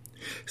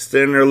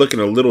 Standing there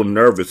looking a little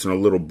nervous and a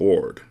little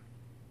bored.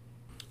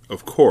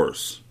 Of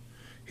course,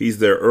 he's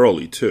there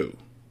early too.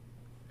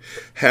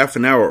 Half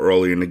an hour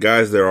early and the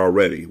guy's there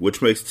already,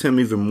 which makes Tim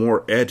even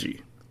more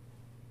edgy.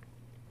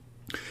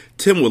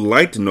 Tim would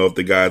like to know if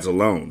the guy's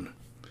alone,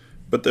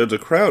 but there's a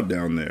crowd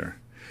down there,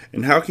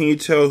 and how can you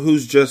tell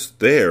who's just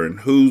there and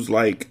who's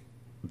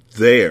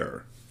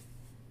there?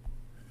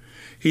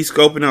 He's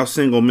scoping out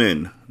single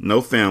men,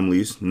 no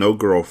families, no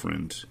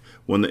girlfriends,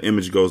 when the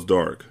image goes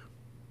dark.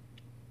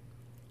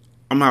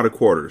 I'm out of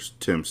quarters,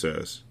 Tim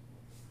says.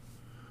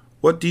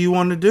 What do you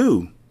want to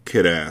do?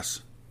 Kit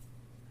asks.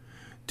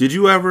 Did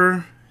you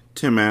ever,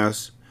 Tim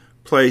asks,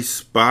 play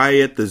spy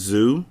at the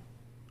zoo?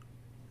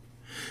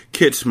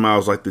 Kit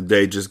smiles like the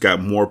day just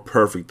got more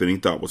perfect than he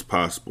thought was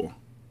possible.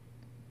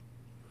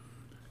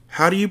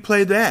 How do you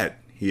play that?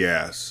 He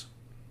asks.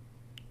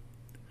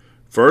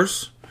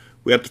 First,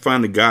 we have to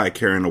find the guy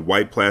carrying a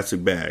white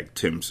plastic bag,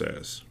 Tim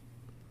says.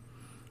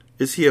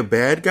 Is he a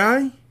bad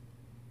guy?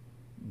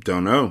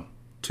 Don't know,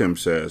 Tim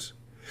says.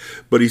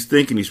 But he's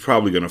thinking he's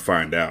probably going to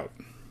find out.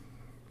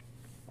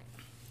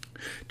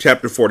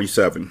 Chapter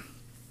 47.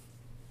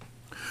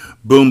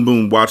 Boom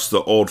Boom watched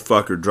the old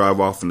fucker drive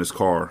off in his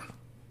car.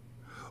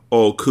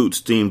 Old Coot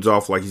steams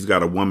off like he's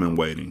got a woman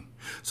waiting,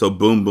 so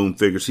Boom Boom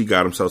figures he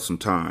got himself some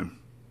time.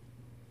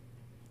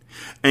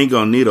 Ain't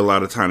gonna need a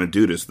lot of time to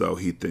do this, though,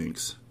 he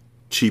thinks.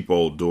 Cheap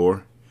old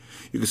door.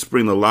 You can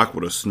spring the lock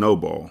with a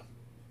snowball.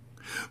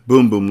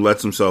 Boom Boom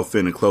lets himself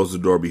in and closes the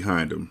door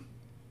behind him.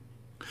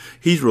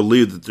 He's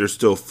relieved that there's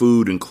still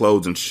food and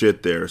clothes and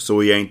shit there, so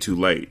he ain't too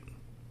late.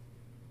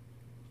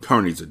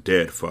 Kearney's a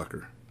dead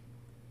fucker.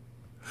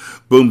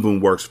 Boom Boom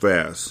works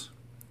fast.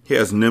 He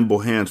has nimble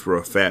hands for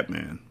a fat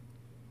man.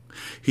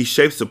 He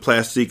shapes the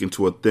plastique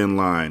into a thin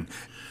line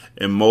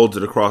and molds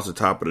it across the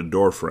top of the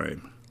door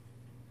frame.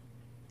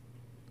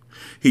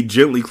 He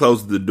gently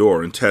closes the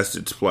door and tests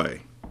its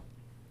play.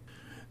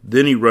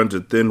 Then he runs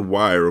a thin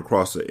wire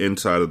across the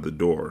inside of the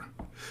door,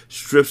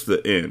 strips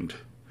the end,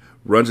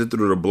 runs it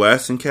through the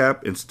blasting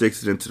cap, and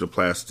sticks it into the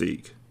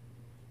plastique.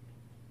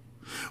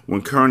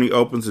 When Kearney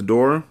opens the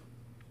door,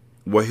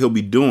 what he'll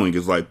be doing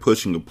is like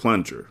pushing a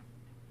plunger.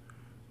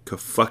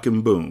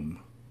 Ka-fucking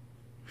boom.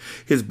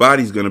 His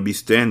body's going to be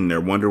standing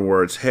there wondering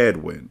where its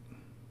head went.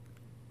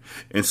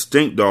 And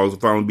stink dogs will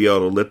finally be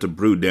able to let the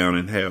brute down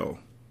in hell.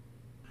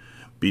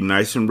 Be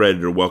nice and ready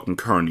to welcome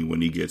Kearney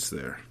when he gets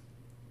there.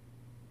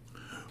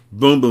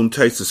 Boom Boom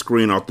takes the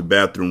screen off the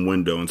bathroom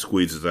window and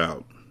squeezes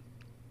out.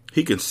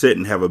 He can sit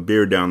and have a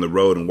beer down the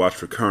road and watch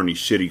for Kearney's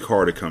shitty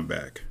car to come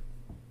back.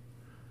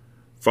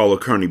 Follow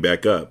Kearney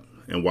back up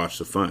and watch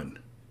the fun.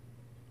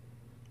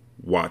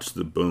 Watch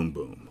the Boom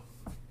Boom.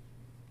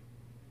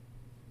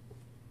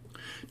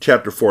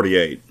 Chapter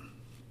 48.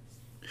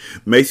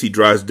 Macy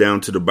drives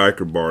down to the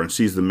biker bar and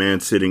sees the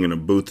man sitting in a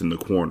booth in the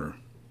corner.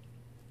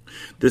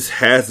 This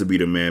has to be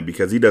the man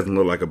because he doesn't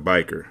look like a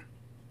biker.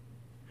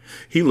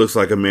 He looks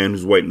like a man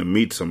who's waiting to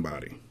meet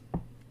somebody.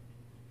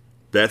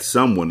 That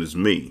someone is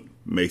me,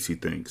 Macy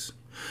thinks.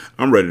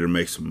 I'm ready to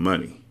make some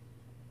money.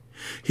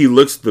 He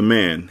looks at the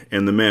man,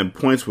 and the man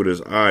points with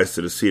his eyes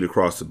to the seat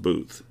across the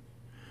booth.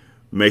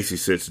 Macy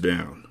sits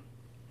down.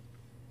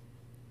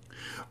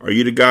 Are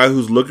you the guy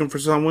who's looking for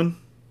someone?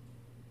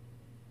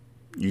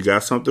 You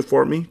got something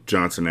for me?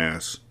 Johnson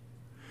asks.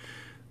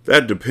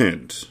 That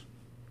depends.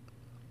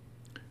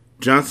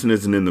 Johnson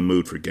isn't in the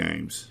mood for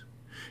games.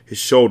 His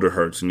shoulder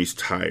hurts and he's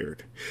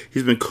tired.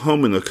 He's been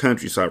combing the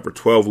countryside for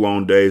 12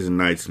 long days and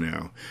nights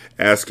now,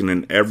 asking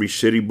in every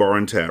shitty bar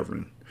and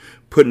tavern,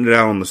 putting it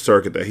out on the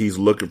circuit that he's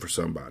looking for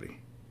somebody.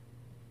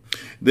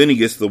 Then he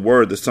gets the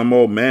word that some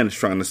old man is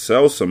trying to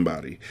sell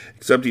somebody,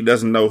 except he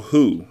doesn't know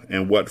who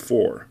and what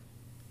for.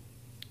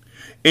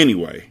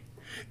 Anyway,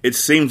 it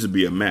seems to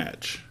be a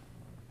match.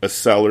 A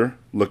seller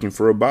looking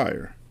for a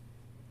buyer.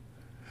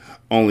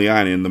 Only I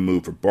ain't in the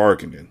mood for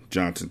bargaining,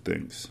 Johnson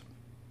thinks.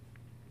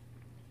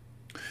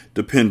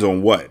 Depends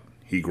on what,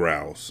 he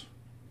growls.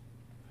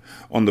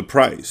 On the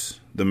price,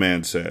 the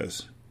man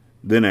says.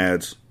 Then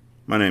adds,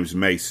 my name's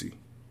Macy.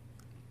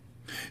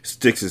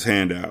 Sticks his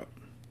hand out.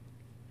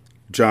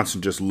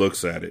 Johnson just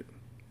looks at it.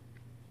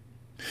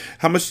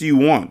 How much do you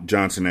want?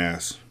 Johnson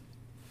asks.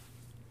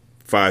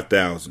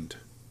 5,000,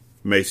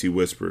 Macy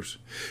whispers.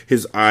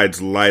 His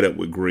eyes light up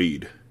with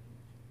greed.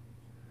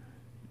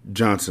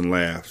 Johnson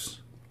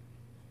laughs.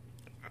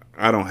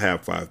 I don't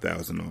have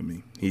 5,000 on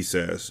me, he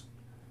says.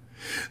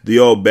 The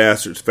old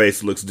bastard's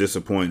face looks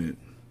disappointed.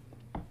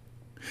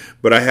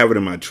 But I have it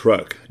in my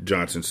truck,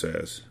 Johnson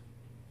says.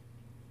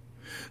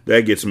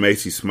 That gets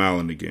Macy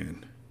smiling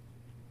again.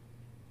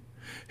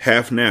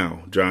 Half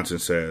now, Johnson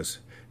says.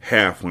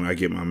 Half when I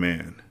get my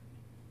man.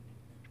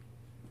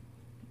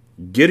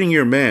 Getting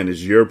your man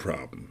is your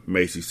problem,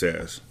 Macy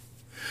says.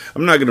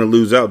 I'm not going to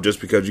lose out just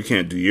because you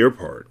can't do your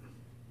part.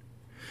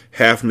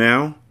 Half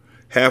now,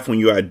 half when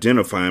you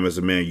identify him as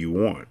the man you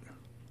want.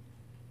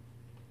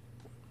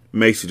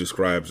 Macy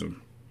describes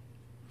him.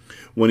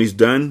 When he's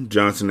done,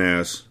 Johnson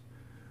asks,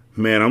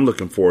 Man I'm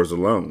looking for is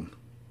alone.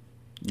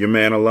 Your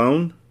man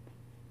alone?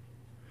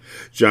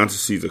 Johnson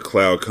sees a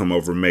cloud come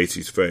over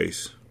Macy's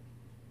face.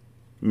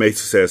 Macy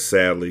says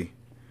sadly,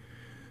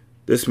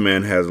 This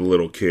man has a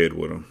little kid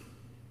with him.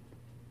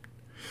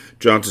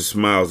 Johnson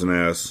smiles and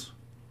asks,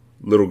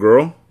 Little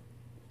girl?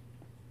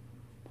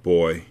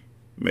 Boy,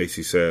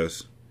 Macy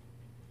says.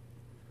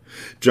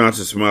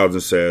 Johnson smiles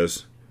and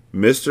says,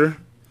 Mister,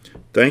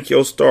 thank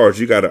your stars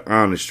you got an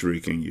honest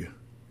streak in you.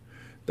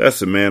 That's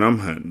the man I'm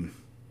hunting.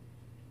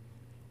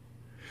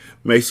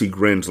 Macy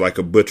grins like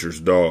a butcher's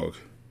dog.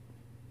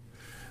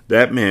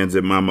 That man's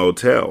at my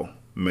motel,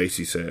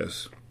 Macy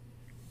says.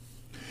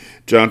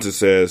 Johnson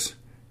says,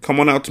 Come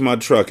on out to my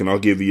truck and I'll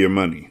give you your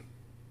money.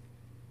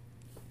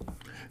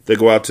 They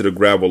go out to the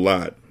gravel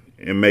lot,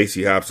 and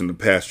Macy hops in the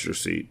passenger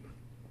seat.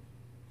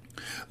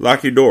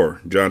 Lock your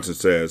door, Johnson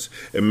says,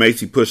 and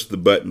Macy pushes the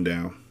button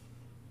down.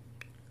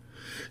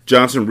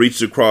 Johnson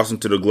reaches across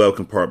into the glove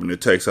compartment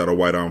and takes out a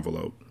white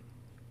envelope.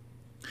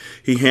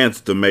 He hands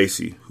it to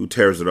Macy, who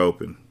tears it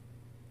open.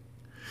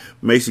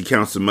 Macy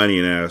counts the money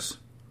and asks,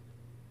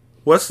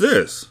 What's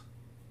this?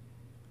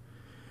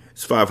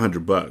 It's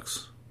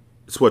 $500.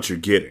 It's what you're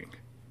getting.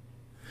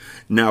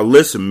 Now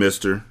listen,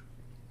 mister.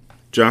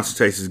 Johnson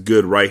takes his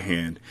good right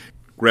hand,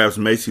 grabs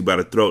Macy by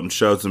the throat and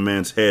shoves the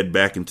man's head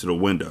back into the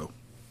window.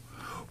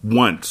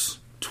 Once,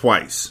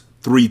 twice,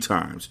 3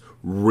 times,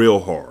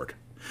 real hard,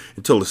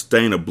 until a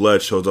stain of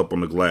blood shows up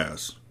on the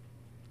glass.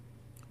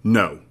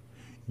 No,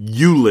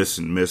 you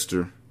listen,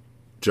 mister,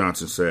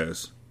 Johnson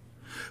says.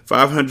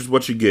 500's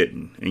what you're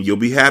getting, and you'll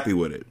be happy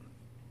with it.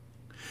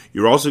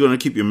 You're also going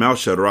to keep your mouth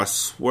shut, or I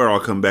swear I'll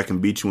come back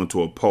and beat you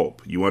into a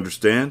pulp. You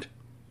understand?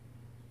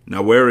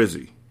 Now where is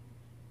he?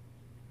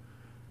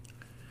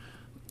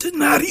 "The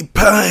Naughty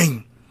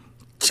Pine,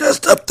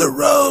 just up the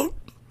road.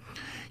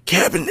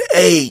 Cabin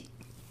 8.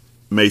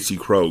 Macy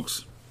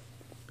croaks.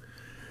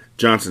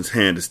 Johnson's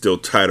hand is still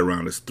tight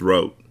around his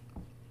throat.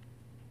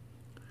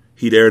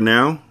 "He there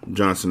now?"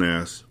 Johnson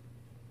asks.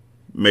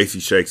 Macy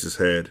shakes his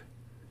head.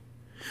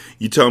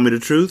 "You tell me the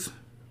truth?"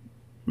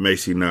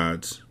 Macy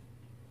nods.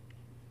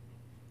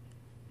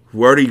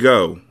 "Where'd he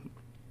go?"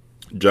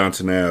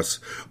 Johnson asks,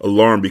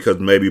 alarmed because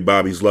maybe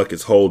Bobby's luck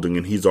is holding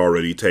and he's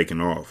already taken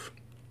off.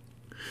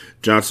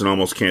 Johnson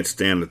almost can't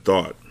stand the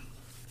thought.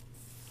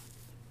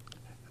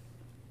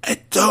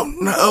 "I don't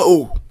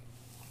know,"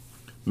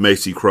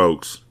 Macy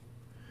croaks.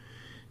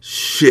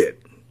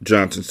 "Shit,"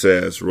 Johnson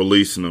says,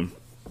 releasing him.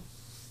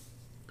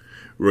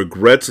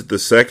 Regrets it the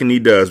second he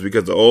does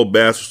because the old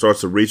bastard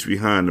starts to reach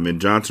behind him and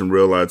Johnson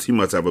realizes he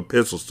must have a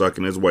pistol stuck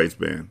in his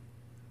waistband.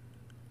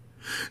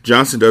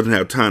 Johnson doesn't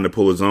have time to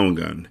pull his own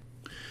gun,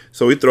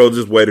 so he throws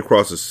his weight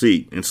across the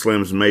seat and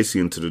slams Macy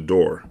into the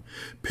door,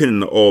 pinning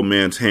the old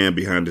man's hand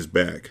behind his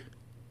back.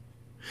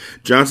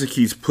 Johnson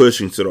keeps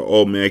pushing so the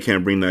old man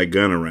can't bring that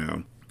gun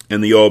around,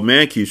 and the old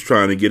man keeps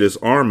trying to get his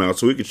arm out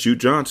so he can shoot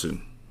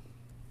Johnson.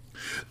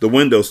 The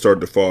windows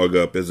start to fog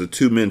up as the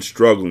two men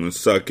struggle and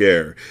suck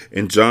air,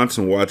 and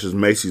Johnson watches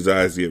Macy's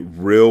eyes get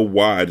real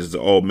wide as the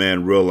old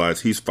man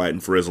realizes he's fighting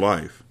for his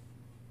life.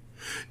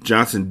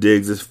 Johnson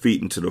digs his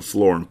feet into the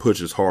floor and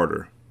pushes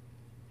harder.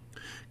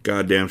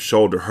 Goddamn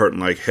shoulder hurting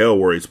like hell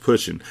where he's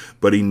pushing,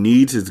 but he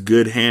needs his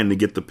good hand to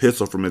get the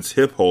pistol from its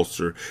hip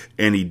holster,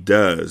 and he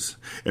does.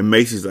 And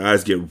Macy's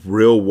eyes get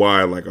real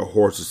wide like a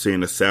horse is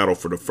seeing a saddle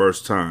for the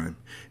first time,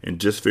 and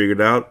just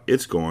figured out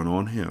it's going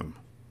on him.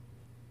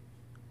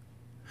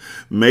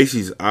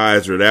 Macy's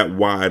eyes are that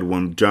wide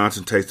when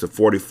Johnson takes the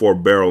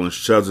 .44 barrel and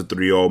shoves it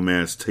through the old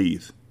man's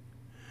teeth.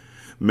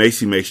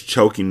 Macy makes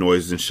choking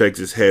noises and shakes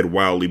his head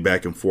wildly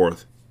back and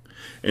forth,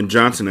 and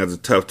Johnson has a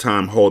tough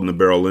time holding the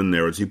barrel in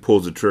there as he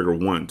pulls the trigger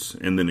once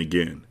and then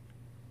again.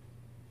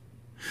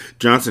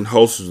 Johnson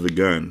holsters the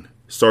gun,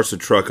 starts the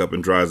truck up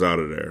and drives out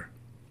of there.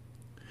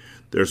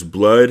 There's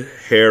blood,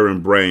 hair,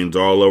 and brains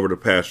all over the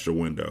passenger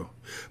window,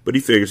 but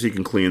he figures he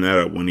can clean that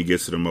up when he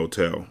gets to the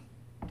motel.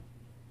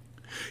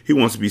 He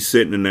wants to be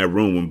sitting in that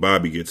room when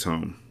Bobby gets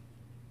home.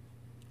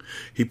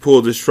 He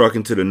pulls his truck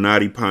into the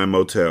Naughty Pine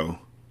Motel,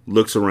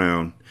 looks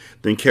around,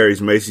 then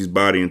carries Macy's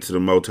body into the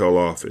motel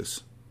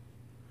office.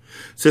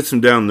 Sits him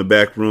down in the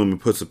back room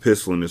and puts a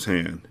pistol in his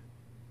hand.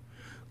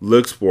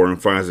 Looks for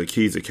and finds the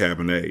keys at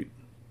cabin 8.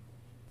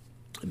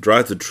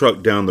 Drives the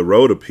truck down the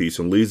road a piece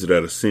and leaves it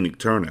at a scenic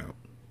turnout.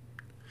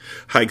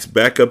 Hikes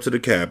back up to the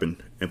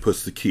cabin and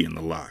puts the key in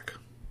the lock.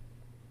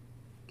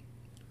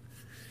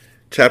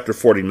 Chapter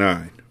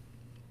 49.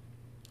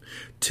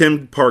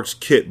 Tim parks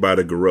Kit by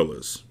the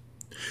gorillas.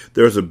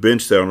 There's a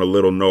bench there on a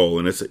little knoll,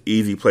 and it's an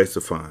easy place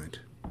to find.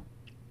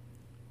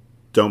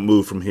 "Don't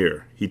move from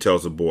here," he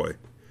tells the boy.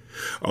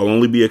 "I'll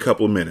only be a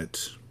couple of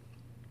minutes."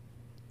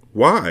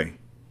 "Why?"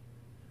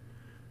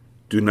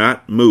 "Do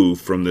not move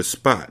from this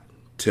spot,"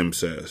 Tim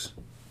says.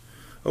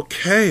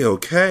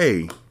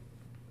 Okay.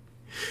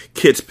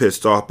 Kit's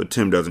pissed off, but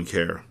Tim doesn't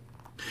care.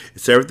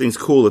 If everything's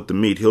cool at the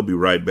meet, he'll be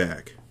right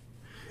back.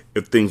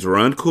 If things are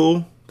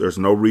uncool, there's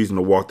no reason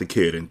to walk the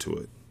kid into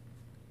it.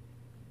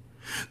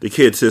 The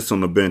kid sits on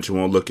the bench and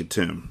won't look at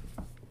Tim.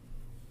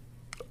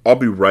 "I'll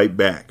be right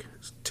back,"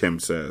 Tim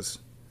says.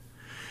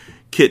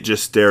 Kit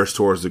just stares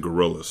towards the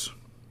gorillas.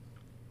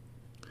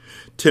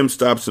 Tim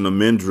stops in a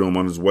men's room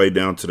on his way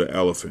down to the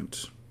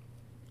elephants.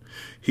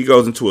 He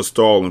goes into a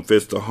stall and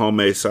fits the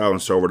homemade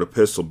silencer over the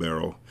pistol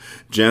barrel,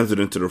 jams it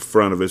into the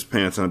front of his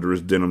pants under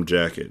his denim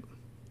jacket.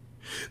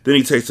 Then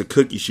he takes a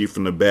cookie sheet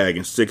from the bag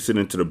and sticks it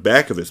into the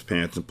back of his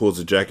pants and pulls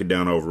the jacket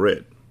down over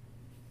it.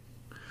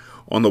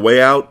 On the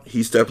way out,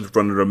 he steps in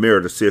front of the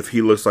mirror to see if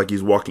he looks like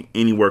he's walking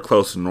anywhere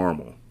close to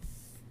normal.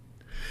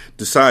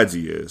 Decides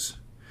he is.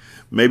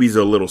 Maybe he's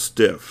a little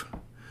stiff,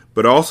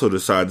 but also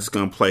decides it's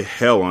going to play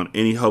hell on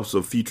any hopes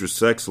of future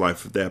sex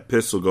life if that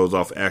pistol goes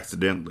off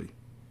accidentally.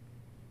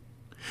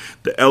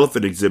 The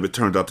elephant exhibit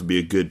turns out to be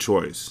a good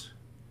choice.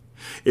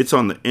 It's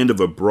on the end of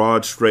a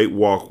broad, straight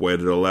walkway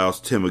that allows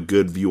Tim a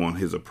good view on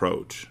his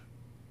approach.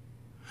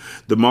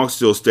 The monk's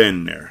still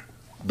standing there,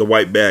 the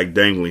white bag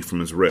dangling from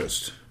his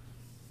wrist.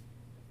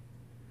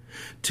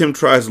 Tim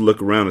tries to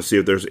look around to see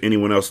if there's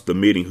anyone else at the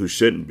meeting who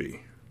shouldn't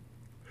be,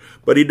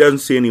 but he doesn't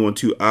see anyone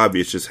too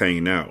obvious just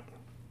hanging out.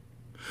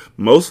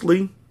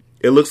 Mostly,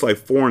 it looks like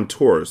foreign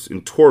tourists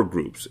in tour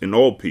groups and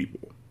old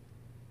people.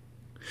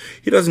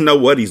 He doesn't know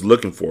what he's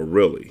looking for,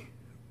 really.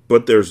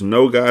 But there's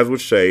no guys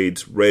with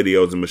shades,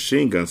 radios, and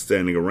machine guns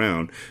standing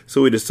around,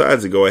 so he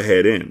decides to go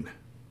ahead in.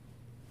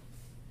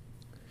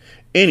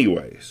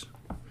 Anyways,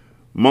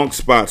 Monk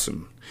spots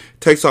him,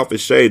 takes off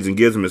his shades, and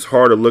gives him as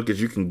hard a look as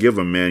you can give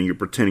a man you're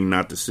pretending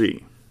not to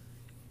see.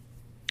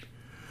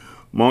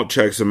 Monk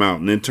checks him out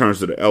and then turns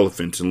to the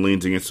elephants and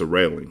leans against the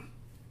railing.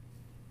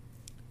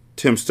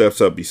 Tim steps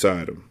up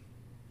beside him.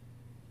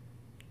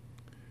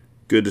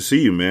 "Good to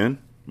see you, man,"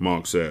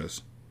 Monk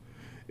says.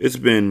 "It's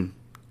been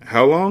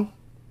how long?"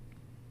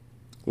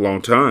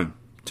 "Long time,"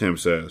 Tim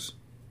says.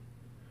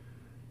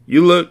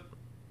 You look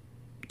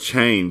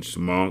changed,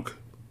 Monk,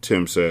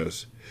 Tim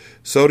says.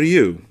 So do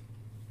you.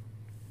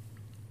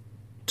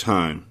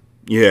 Time.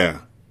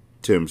 Yeah,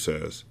 Tim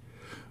says.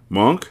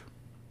 Monk?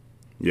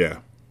 Yeah.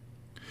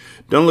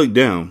 Don't look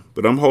down,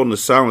 but I'm holding a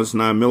silenced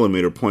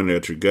 9mm pointed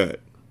at your gut.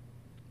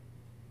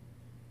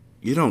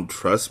 You don't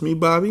trust me,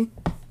 Bobby?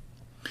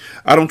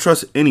 I don't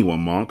trust anyone,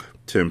 Monk,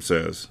 Tim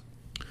says.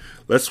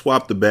 Let's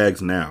swap the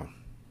bags now.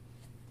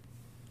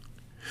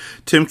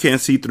 Tim can't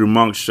see through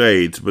Monk's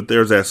shades, but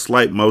there's that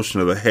slight motion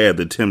of the head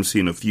that Tim's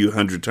seen a few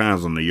hundred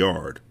times on the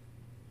yard.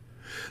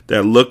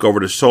 That look over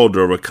the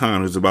shoulder of a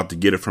con who's about to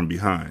get it from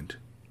behind.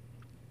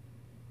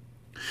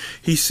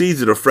 He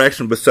sees it a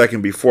fraction of a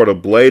second before the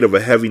blade of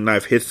a heavy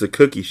knife hits the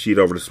cookie sheet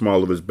over the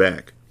small of his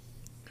back.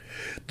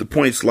 The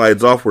point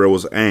slides off where it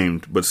was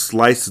aimed, but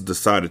slices the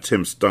side of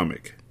Tim's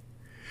stomach.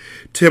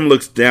 Tim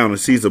looks down and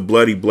sees a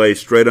bloody blade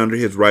straight under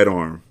his right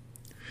arm.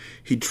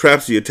 He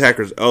traps the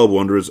attacker's elbow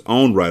under his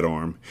own right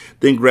arm,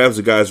 then grabs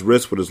the guy's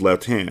wrist with his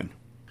left hand.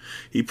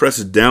 He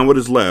presses down with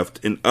his left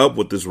and up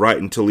with his right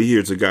until he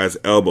hears the guy's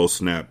elbow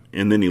snap,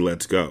 and then he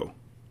lets go.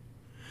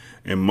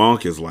 And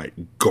Monk is like,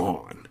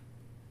 gone.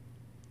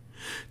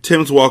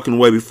 Tim's walking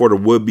away before the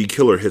would-be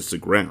killer hits the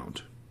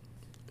ground.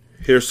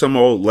 Here's some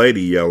old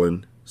lady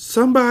yelling,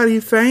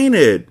 "Somebody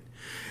fainted!"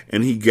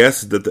 And he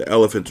guesses that the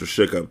elephants are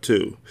shook up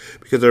too,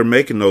 because they're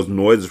making those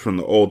noises from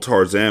the old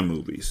Tarzan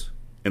movies.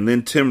 And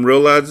then Tim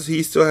realizes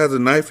he still has a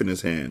knife in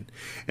his hand,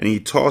 and he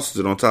tosses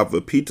it on top of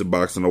a pizza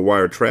box in a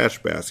wire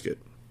trash basket.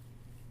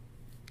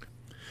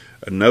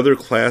 Another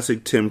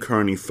classic Tim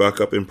Kearney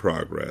fuck-up in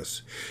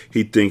progress.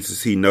 He thinks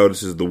as he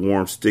notices the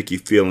warm, sticky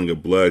feeling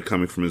of blood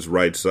coming from his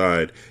right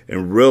side,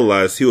 and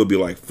realizes he would be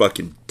like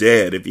fucking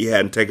dead if he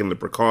hadn't taken the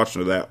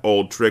precaution of that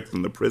old trick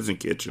from the prison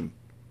kitchen.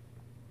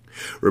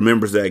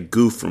 Remembers that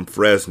goof from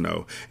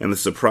Fresno, and the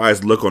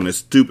surprised look on his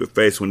stupid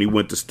face when he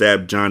went to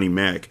stab Johnny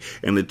Mac,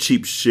 and the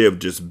cheap shiv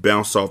just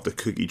bounced off the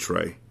cookie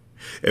tray.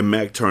 And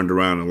Mac turned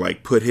around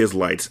and put his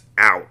lights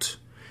out,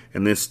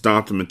 and then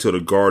stomped him until the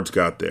guards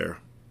got there.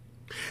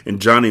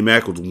 And Johnny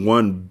Mac was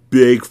one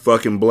big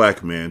fucking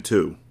black man,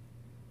 too.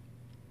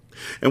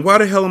 And why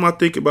the hell am I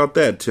thinking about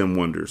that, Tim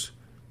wonders.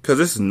 Because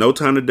this is no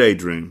time to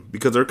daydream,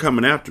 because they're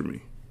coming after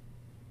me.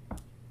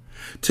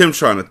 Tim's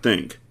trying to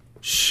think.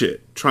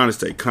 Shit, trying to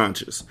stay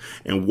conscious,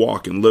 and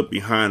walk and look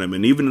behind him,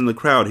 and even in the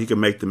crowd he can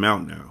make them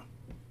out now.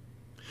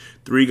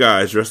 3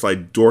 guys dressed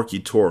like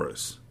dorky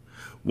tourists.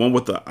 One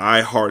with the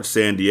I Heart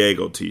San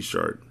Diego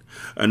t-shirt,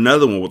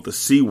 another one with the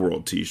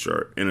SeaWorld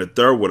t-shirt, and a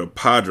third with a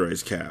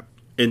Padres cap.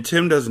 And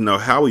Tim doesn't know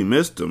how he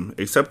missed him,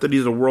 except that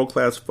he's a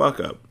world-class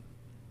fuck-up.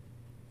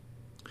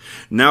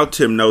 Now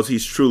Tim knows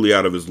he's truly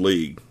out of his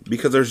league,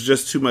 because there's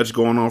just too much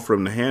going on for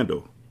him to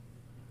handle.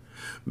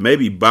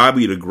 Maybe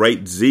Bobby the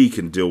Great Z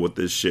can deal with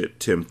this shit,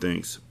 Tim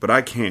thinks, but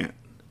I can't.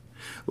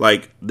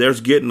 There's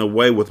getting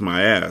away with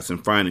my ass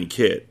and finding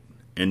Kit,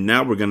 and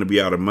now we're going to be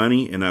out of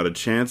money and out of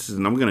chances,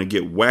 and I'm going to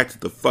get whacked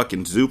at the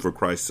fucking zoo for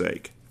Christ's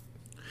sake.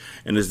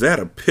 And is that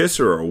a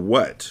pisser or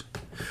what?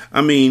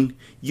 I mean,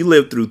 you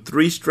lived through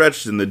 3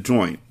 stretches in the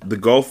joint, the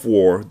Gulf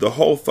War, the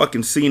whole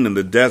fucking scene in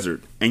the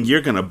desert, and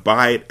you're going to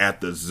buy it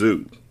at the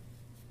zoo.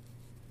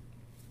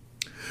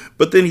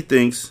 But then he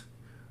thinks,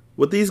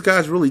 would these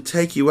guys really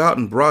take you out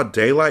in broad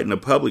daylight in a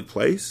public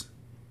place?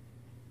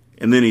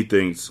 And then he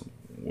thinks,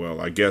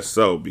 well, I guess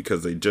so,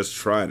 because they just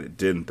tried it,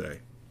 didn't they?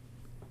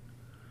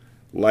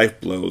 Life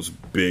blows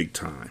big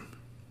time.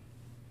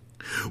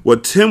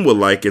 What Tim would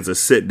like is to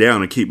sit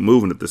down and keep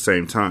moving at the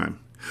same time,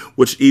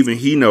 which even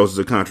he knows is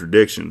a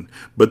contradiction,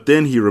 but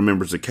then he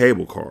remembers the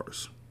cable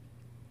cars.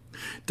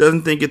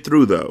 Doesn't think it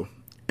through, though,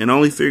 and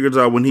only figures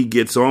out when he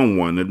gets on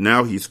one that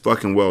now he's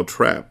fucking well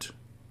trapped.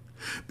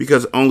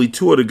 Because only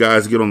 2 of the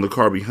guys get on the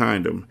car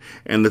behind him,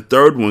 and the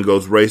third one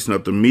goes racing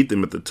up to meet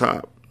them at the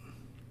top.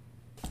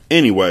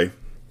 Anyway,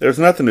 there's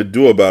nothing to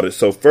do about it,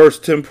 so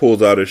first Tim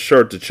pulls out his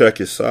shirt to check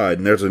his side,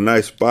 and there's a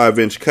nice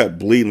 5-inch cut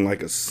bleeding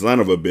like a son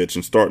of a bitch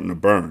and starting to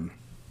burn.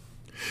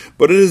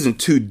 But it isn't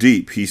too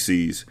deep, he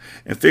sees,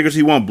 and figures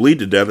he won't bleed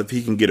to death if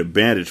he can get a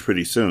bandage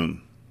pretty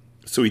soon.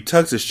 So he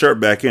tucks his shirt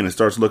back in and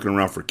starts looking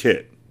around for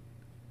Kit,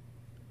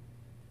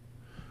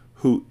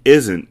 who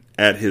isn't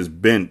at his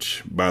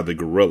bench by the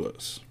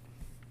gorillas.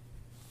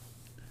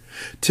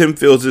 Tim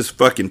feels this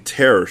fucking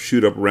terror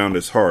shoot up around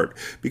his heart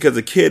because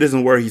the kid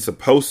isn't where he's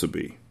supposed to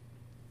be.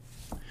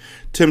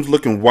 Tim's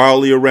looking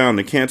wildly around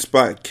and can't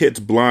spot Kit's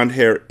blonde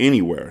hair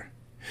anywhere.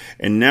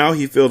 And now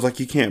he feels like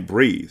he can't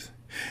breathe.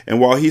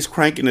 And while he's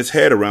cranking his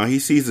head around, he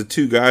sees the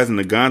 2 guys in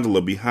the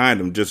gondola behind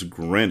him just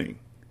grinning.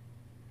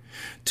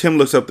 Tim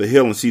looks up the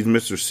hill and sees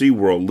Mr.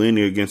 SeaWorld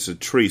leaning against a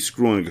tree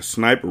screwing a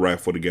sniper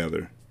rifle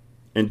together.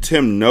 And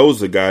Tim knows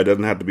the guy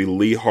doesn't have to be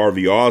Lee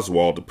Harvey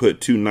Oswald to put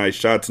 2 nice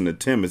shots into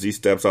Tim as he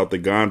steps out the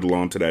gondola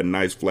onto that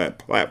nice flat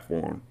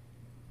platform.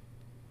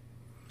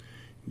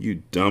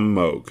 You dumb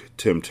moke,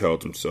 Tim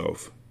tells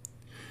himself.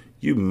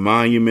 You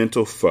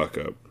monumental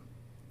fuck-up.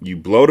 You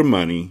blow the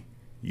money,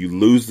 you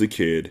lose the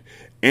kid,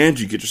 and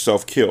you get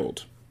yourself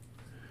killed.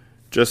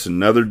 Just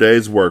another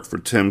day's work for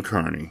Tim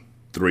Kearney,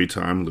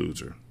 3-time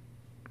loser.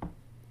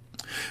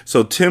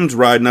 So Tim's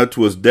riding up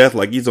to his death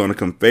like he's on a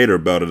conveyor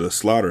belt at a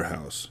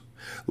slaughterhouse.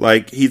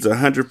 Like he's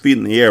 100 feet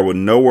in the air with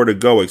nowhere to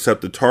go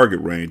except the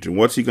target range. And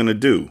what's he going to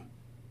do?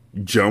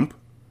 Jump?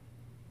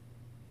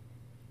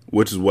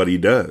 Which is what he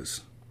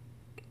does.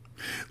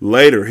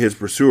 Later, his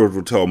pursuers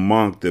will tell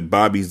Monk that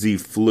Bobby Z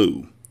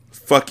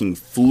fucking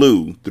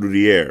flew through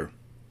the air.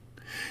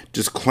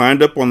 Just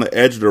climbed up on the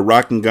edge of the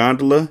rocking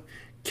gondola,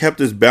 kept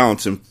his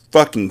balance, and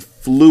fucking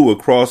flew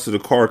across to the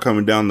car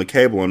coming down the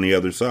cable on the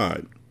other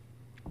side.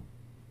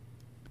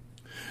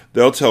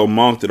 They'll tell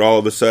Monk that all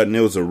of a sudden it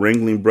was a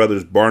Ringling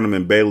Brothers Barnum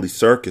and Bailey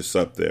circus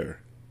up there.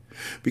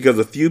 Because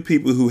a few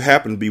people who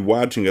happened to be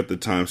watching at the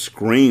time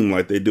scream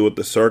like they do at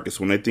the circus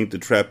when they think the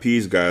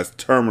trapeze guy is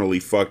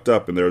terminally fucked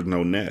up and there's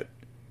no net.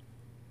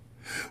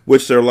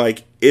 Which they're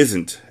like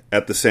isn't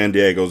at the San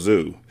Diego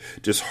Zoo.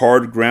 Just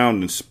hard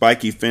ground and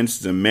spiky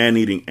fences and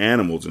man-eating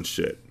animals and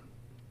shit.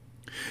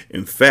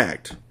 In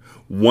fact,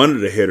 one of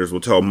the hitters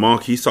will tell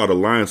Monk he saw the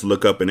lions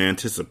look up in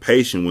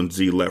anticipation when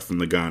Z left from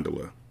the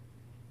gondola.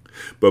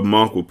 But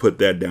Monk will put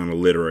that down a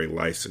literary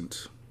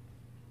license.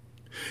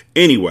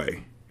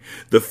 Anyway,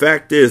 the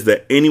fact is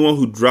that anyone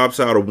who drops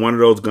out of one of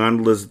those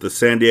gondolas at the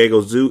San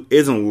Diego Zoo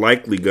isn't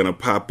likely going to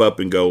pop up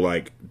and go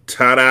like,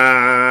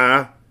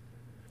 ta-da!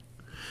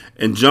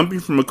 And jumping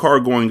from a car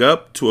going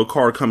up to a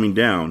car coming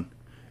down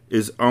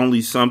is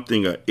only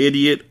something an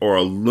idiot or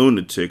a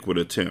lunatic would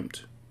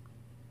attempt.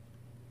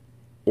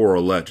 Or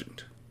a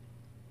legend.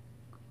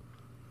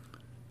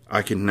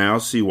 I can now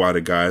see why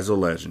the guy is a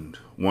legend,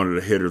 one of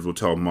the hitters will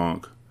tell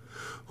Monk,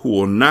 who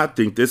will not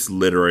think this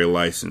literary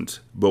license,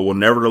 but will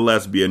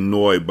nevertheless be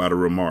annoyed by the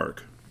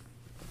remark.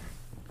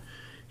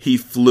 He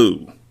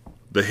flew,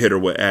 the hitter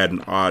would add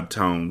in odd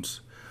tones,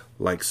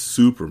 like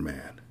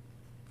Superman.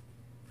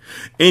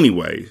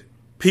 Anyway,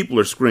 people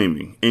are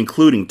screaming,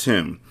 including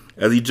Tim,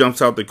 as he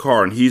jumps out the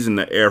car and he's in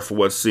the air for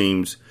what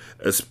seems,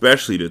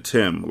 especially to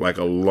Tim, like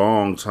a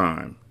long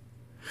time.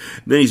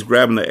 Then he's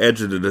grabbing the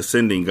edge of the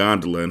descending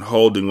gondola and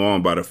holding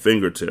on by the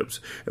fingertips,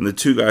 and the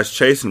two guys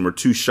chasing him are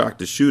too shocked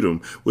to shoot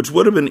him, which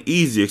would have been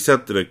easy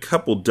except that a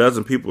couple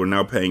dozen people are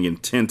now paying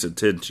intense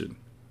attention.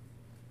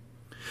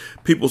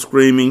 People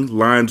screaming,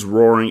 lions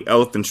roaring,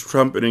 elephants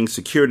trumpeting,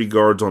 security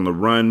guards on the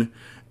run,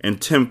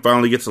 and Tim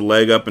finally gets a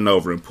leg up and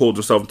over and pulls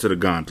himself into the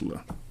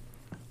gondola,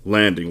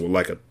 landing with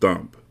like a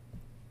thump.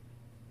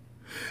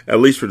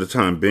 At least for the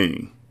time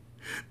being.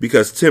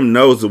 Because Tim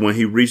knows that when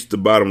he reaches the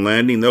bottom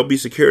landing, there'll be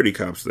security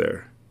cops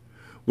there.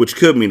 Which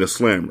could mean a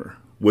slammer,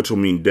 which will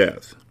mean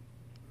death.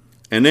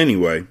 And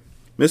anyway,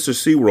 Mr.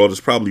 SeaWorld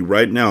is probably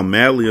right now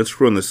madly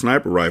unscrewing the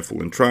sniper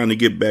rifle and trying to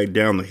get back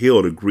down the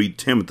hill to greet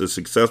Tim at the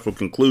successful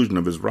conclusion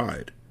of his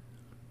ride.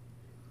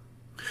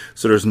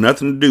 So there's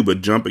nothing to do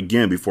but jump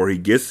again before he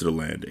gets to the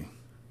landing.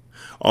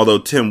 Although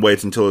Tim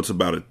waits until it's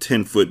about a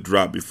 10-foot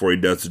drop before he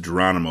does the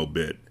Geronimo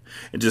bit.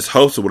 And just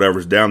hopes that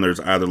whatever's down there is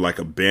either like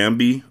a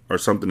Bambi or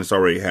something that's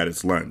already had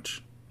its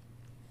lunch.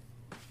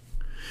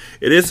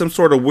 It is some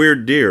sort of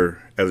weird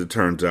deer, as it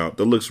turns out,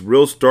 that looks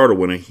real startled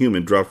when a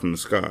human drops from the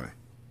sky.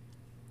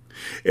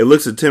 It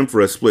looks at Tim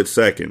for a split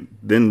second,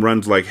 then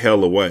runs like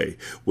hell away,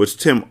 which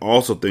Tim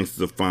also thinks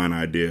is a fine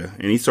idea,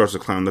 and he starts to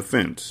climb the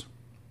fence.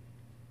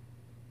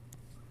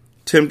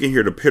 Tim can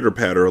hear the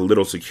pitter-patter of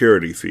little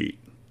security feet,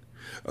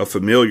 a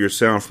familiar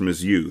sound from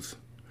his youth.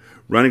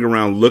 Running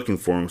around looking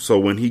for him, so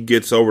when he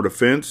gets over the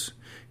fence,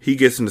 he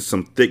gets into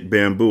some thick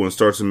bamboo and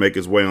starts to make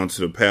his way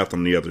onto the path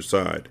on the other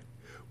side,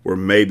 where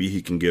maybe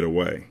he can get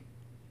away.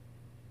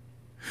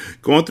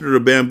 Going through the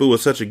bamboo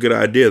was such a good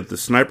idea that the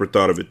sniper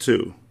thought of it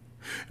too,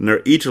 and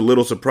they're each a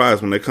little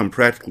surprised when they come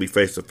practically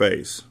face to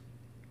face.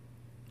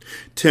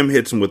 Tim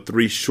hits him with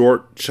 3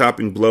 short,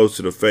 chopping blows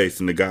to the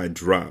face and the guy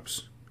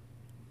drops.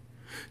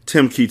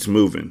 Tim keeps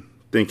moving,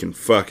 thinking,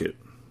 fuck it.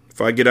 If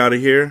I get out of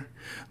here,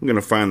 I'm going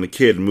to find the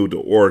kid and move to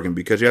Oregon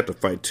because you have to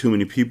fight too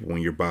many people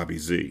when you're Bobby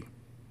Z.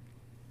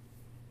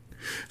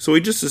 So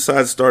he just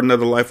decides to start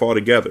another life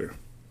altogether.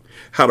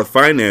 How to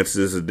finance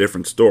this is a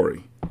different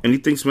story, and he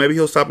thinks maybe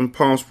he'll stop in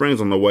Palm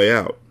Springs on the way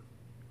out.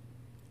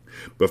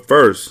 But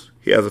first,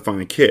 he has to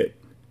find Kit,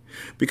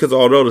 because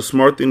although the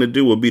smart thing to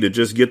do would be to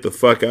just get the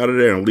fuck out of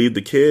there and leave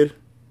the kid,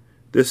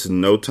 this is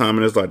no time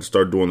in his life to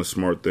start doing the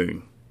smart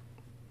thing.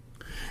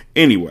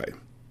 Anyway,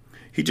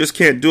 he just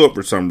can't do it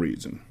for some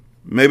reason.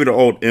 Maybe the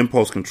old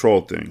impulse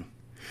control thing.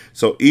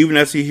 So even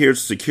as he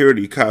hears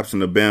security cops in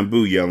the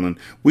bamboo yelling,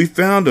 "We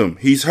found him!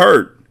 He's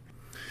hurt!"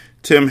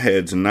 Tim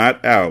heads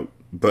not out,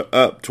 but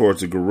up towards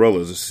the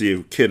gorillas to see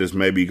if Kit has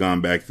maybe gone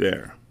back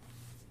there.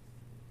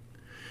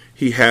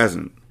 He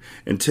hasn't,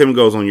 and Tim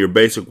goes on your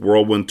basic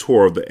whirlwind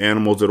tour of the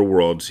animals of the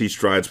world as he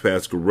strides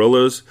past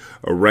gorillas,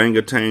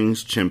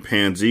 orangutans,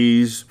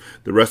 chimpanzees,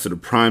 the rest of the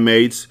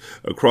primates,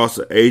 across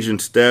the Asian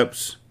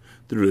steppes,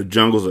 through the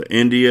jungles of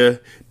India,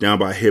 down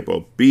by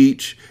Hippo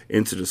Beach,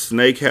 into the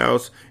snake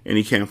house, and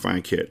he can't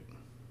find Kit.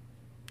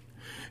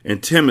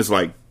 And Tim is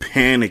like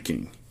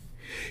panicking.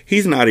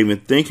 He's not even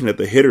thinking that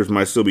the hitters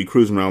might still be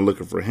cruising around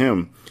looking for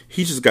him.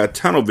 He's just got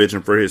tunnel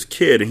vision for his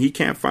kid, and he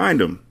can't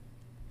find him.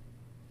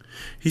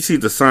 He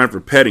sees a sign for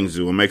petting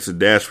zoo and makes a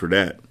dash for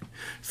that.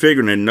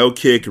 figuring that no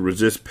kid could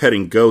resist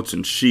petting goats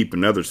and sheep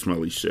and other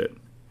smelly shit.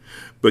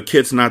 But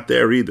Kit's not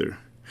there either,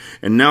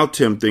 and now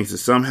Tim thinks that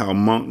somehow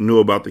Monk knew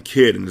about the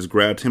kid and has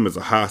grabbed him as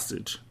a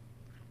hostage.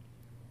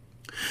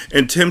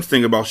 And Tim's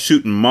thinking about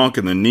shooting Monk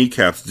in the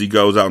kneecaps as he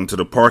goes out into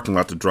the parking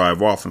lot to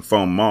drive off and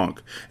phone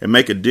Monk and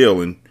make a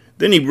deal, and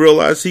then he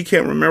realizes he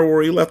can't remember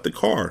where he left the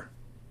car.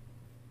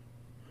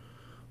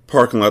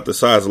 Parking lot the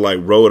size of like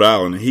Rhode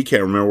Island, and he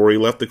can't remember where he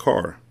left the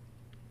car.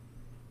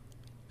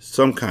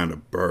 Some kind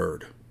of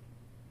bird.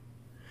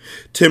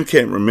 Tim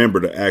can't remember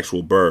the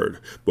actual bird,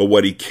 but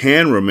what he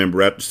can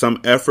remember after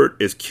some effort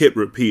is Kit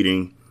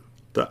repeating,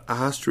 "The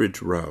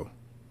ostrich row."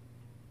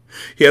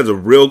 He has a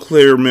real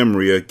clear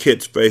memory of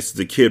Kit's face as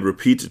the kid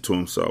repeats it to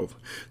himself,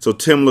 so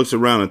Tim looks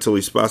around until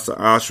he spots the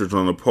ostrich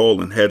on the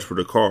pole and heads for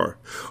the car,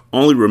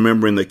 only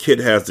remembering that Kit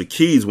has the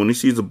keys when he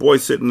sees a boy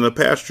sitting in the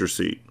passenger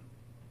seat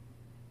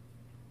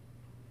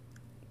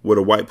with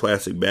a white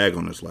plastic bag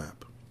on his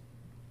lap.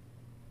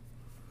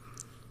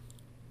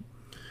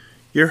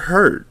 "You're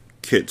hurt,"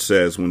 Kit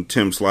says when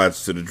Tim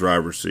slides to the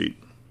driver's seat.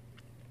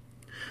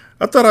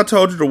 "I thought I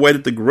told you to wait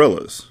at the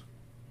Gorillas."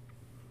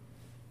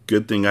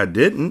 "Good thing I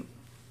didn't,"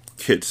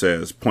 Kit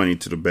says, pointing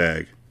to the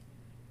bag.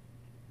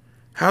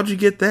 "How'd you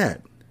get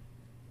that?"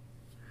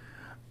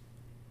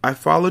 "I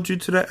followed you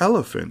to the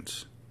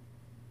elephants."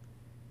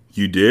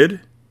 "You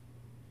did?"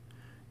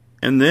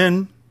 "And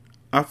then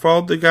I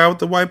followed the guy with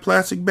the white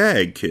plastic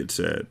bag," Kit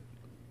said.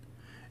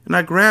 "And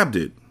I grabbed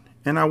it,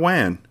 and I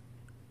ran."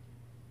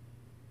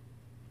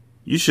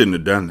 "You shouldn't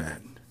have done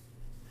that."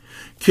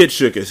 Kit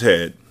shook his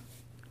head.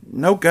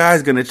 "No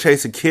guy's gonna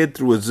chase a kid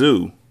through a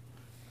zoo.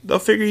 They'll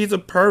figure he's a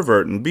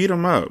pervert and beat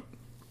him up."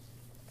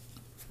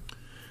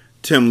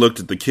 Tim looked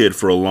at the kid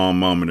for a long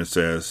moment and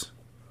says,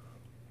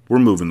 "We're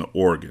moving to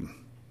Oregon."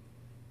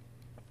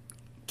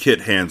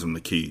 Kit hands him the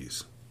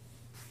keys.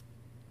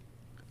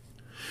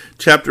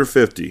 Chapter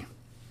 50.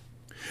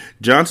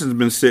 Johnson's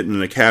been sitting in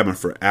the cabin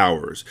for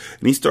hours,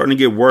 and he's starting to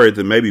get worried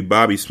that maybe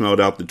Bobby smelled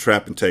out the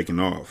trap and taken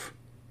off.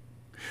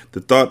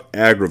 The thought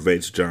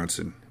aggravates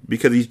Johnson,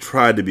 because he's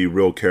tried to be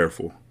real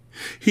careful.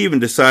 He even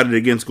decided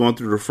against going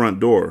through the front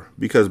door,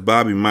 because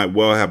Bobby might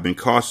well have been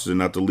cautious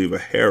enough to leave a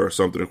hair or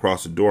something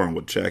across the door and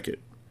would check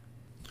it.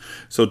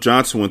 So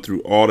Johnson went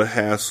through all the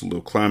hassle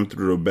of climbing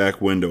through the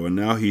back window, and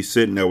now he's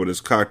sitting there with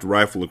his cocked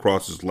rifle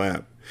across his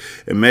lap,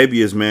 and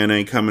maybe his man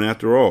ain't coming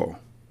after all.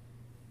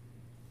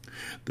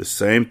 The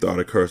same thought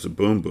occurs to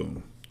Boom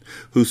Boom,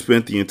 who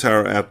spent the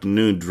entire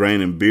afternoon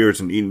draining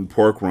beers and eating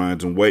pork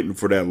rinds and waiting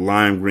for that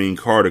lime green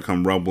car to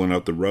come rumbling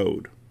up the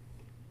road.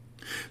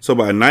 So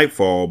by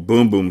nightfall,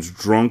 Boom Boom's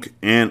drunk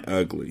and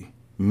ugly,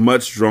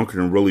 much drunker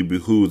than really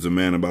behooves a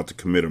man about to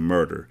commit a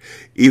murder,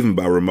 even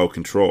by remote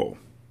control.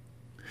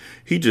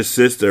 He just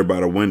sits there by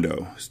the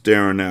window,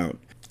 staring out,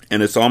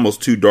 and it's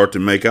almost too dark to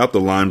make out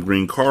the lime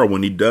green car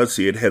when he does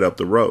see it head up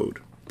the road.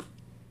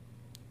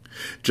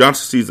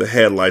 Johnson sees the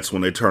headlights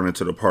when they turn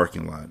into the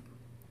parking lot.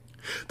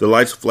 The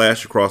lights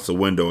flash across the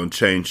window and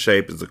change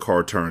shape as the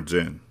car turns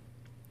in.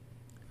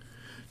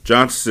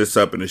 Johnson sits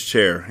up in his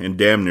chair and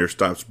damn near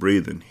stops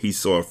breathing. He's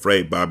so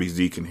afraid Bobby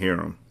Z can hear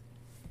him.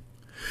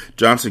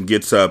 Johnson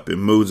gets up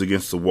and moves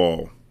against the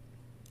wall.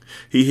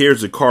 He hears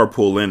the car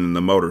pull in and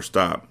the motor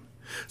stop,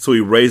 so he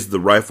raises the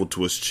rifle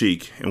to his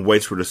cheek and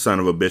waits for the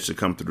son of a bitch to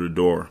come through the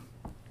door.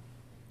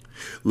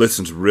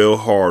 Listens real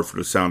hard for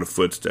the sound of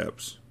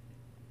footsteps.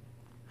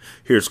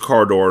 Hears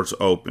car doors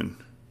open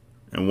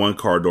and one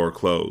car door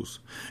close,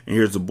 and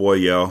hears the boy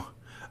yell,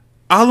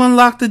 "I'll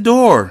unlock the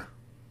door."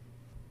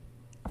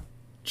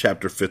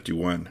 Chapter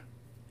 51.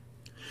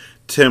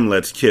 Tim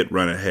lets Kit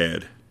run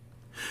ahead.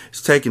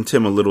 It's taken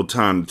Tim a little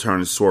time to turn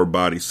his sore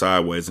body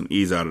sideways and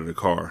ease out of the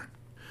car,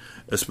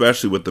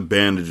 especially with the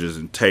bandages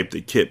and tape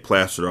that Kit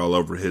plastered all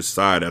over his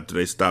side after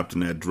they stopped in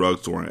that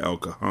drugstore in El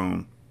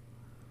Cajon.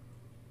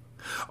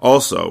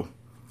 Also,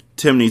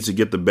 Tim needs to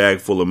get the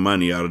bag full of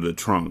money out of the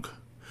trunk,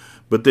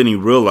 but then he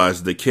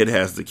realizes that Kit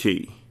has the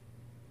key,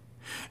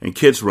 and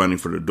Kit's running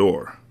for the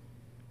door.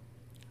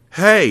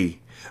 "Hey,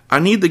 I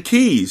need the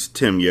keys,"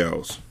 Tim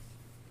yells.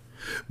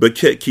 But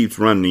Kit keeps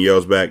running and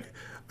yells back,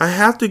 "I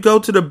have to go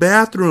to the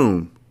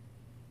bathroom."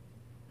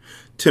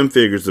 Tim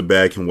figures the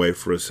bag can wait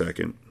for a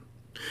second.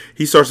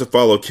 He starts to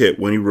follow Kit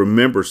when he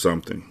remembers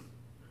something.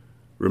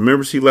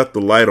 Remembers he left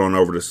the light on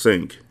over the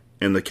sink,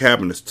 and the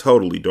cabin is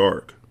totally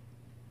dark.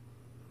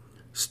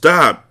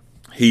 "Stop,"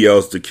 he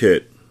yells to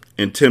Kit,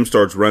 and Tim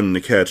starts running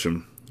to catch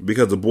him,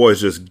 because the boy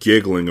is just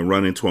giggling and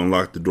running to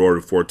unlock the door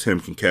before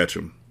Tim can catch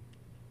him.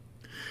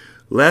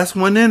 "Last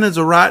one in is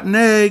a rotten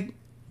egg,"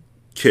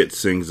 Kit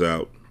sings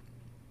out.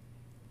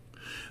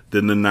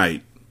 Then the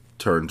night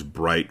turns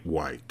bright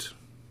white.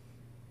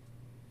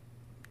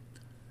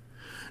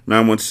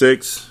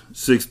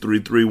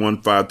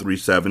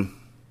 916-633-1537.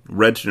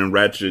 Wretched and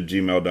Ratchet at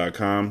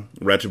gmail.com.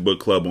 Ratchet Book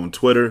Club on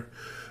Twitter.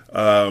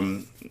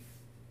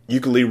 You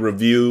can leave a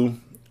review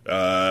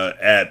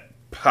at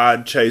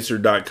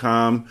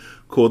podchaser.com.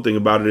 Cool thing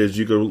about it is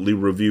you can leave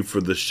a review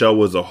for the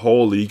show as a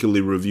whole, or you can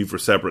leave a review for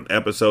separate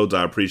episodes.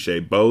 I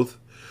appreciate both.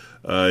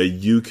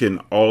 You can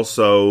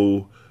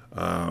also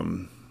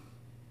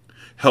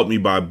Help me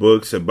buy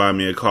books at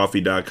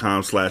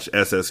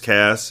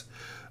buymeacoffee.com/sscast.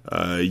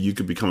 You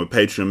can become a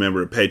Patreon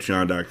member at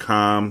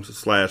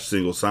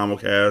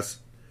patreon.com/singlesimulcast.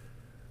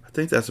 I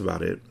think that's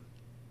about it.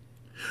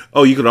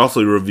 Oh, you can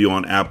also review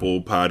on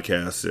Apple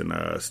Podcasts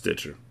and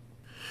Stitcher.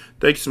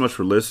 Thank you so much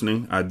for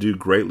listening. I do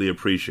greatly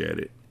appreciate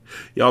it.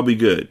 Y'all be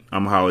good.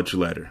 I'm going to holler at you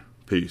later.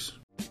 Peace.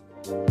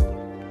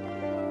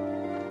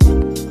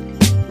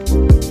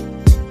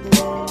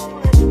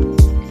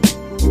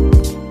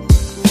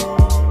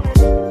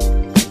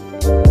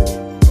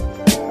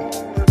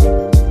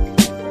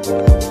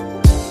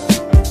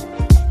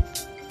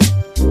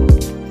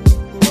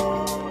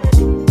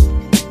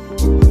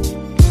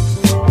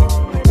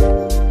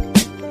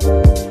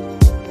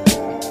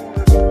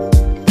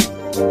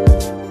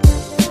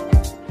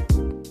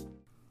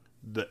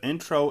 The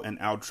intro and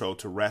outro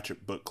to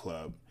Ratchet Book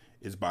Club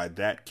is by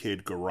That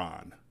Kid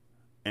Garan,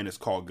 and it's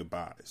called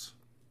Goodbyes.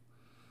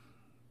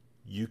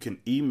 You can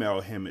email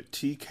him at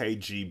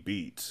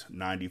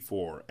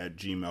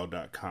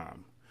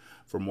tkgbeats94@gmail.com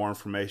for more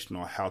information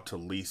on how to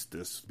lease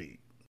this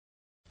beat.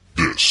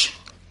 This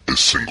is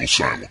Single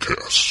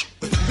Simulcast.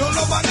 Don't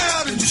know by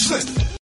now that you slip.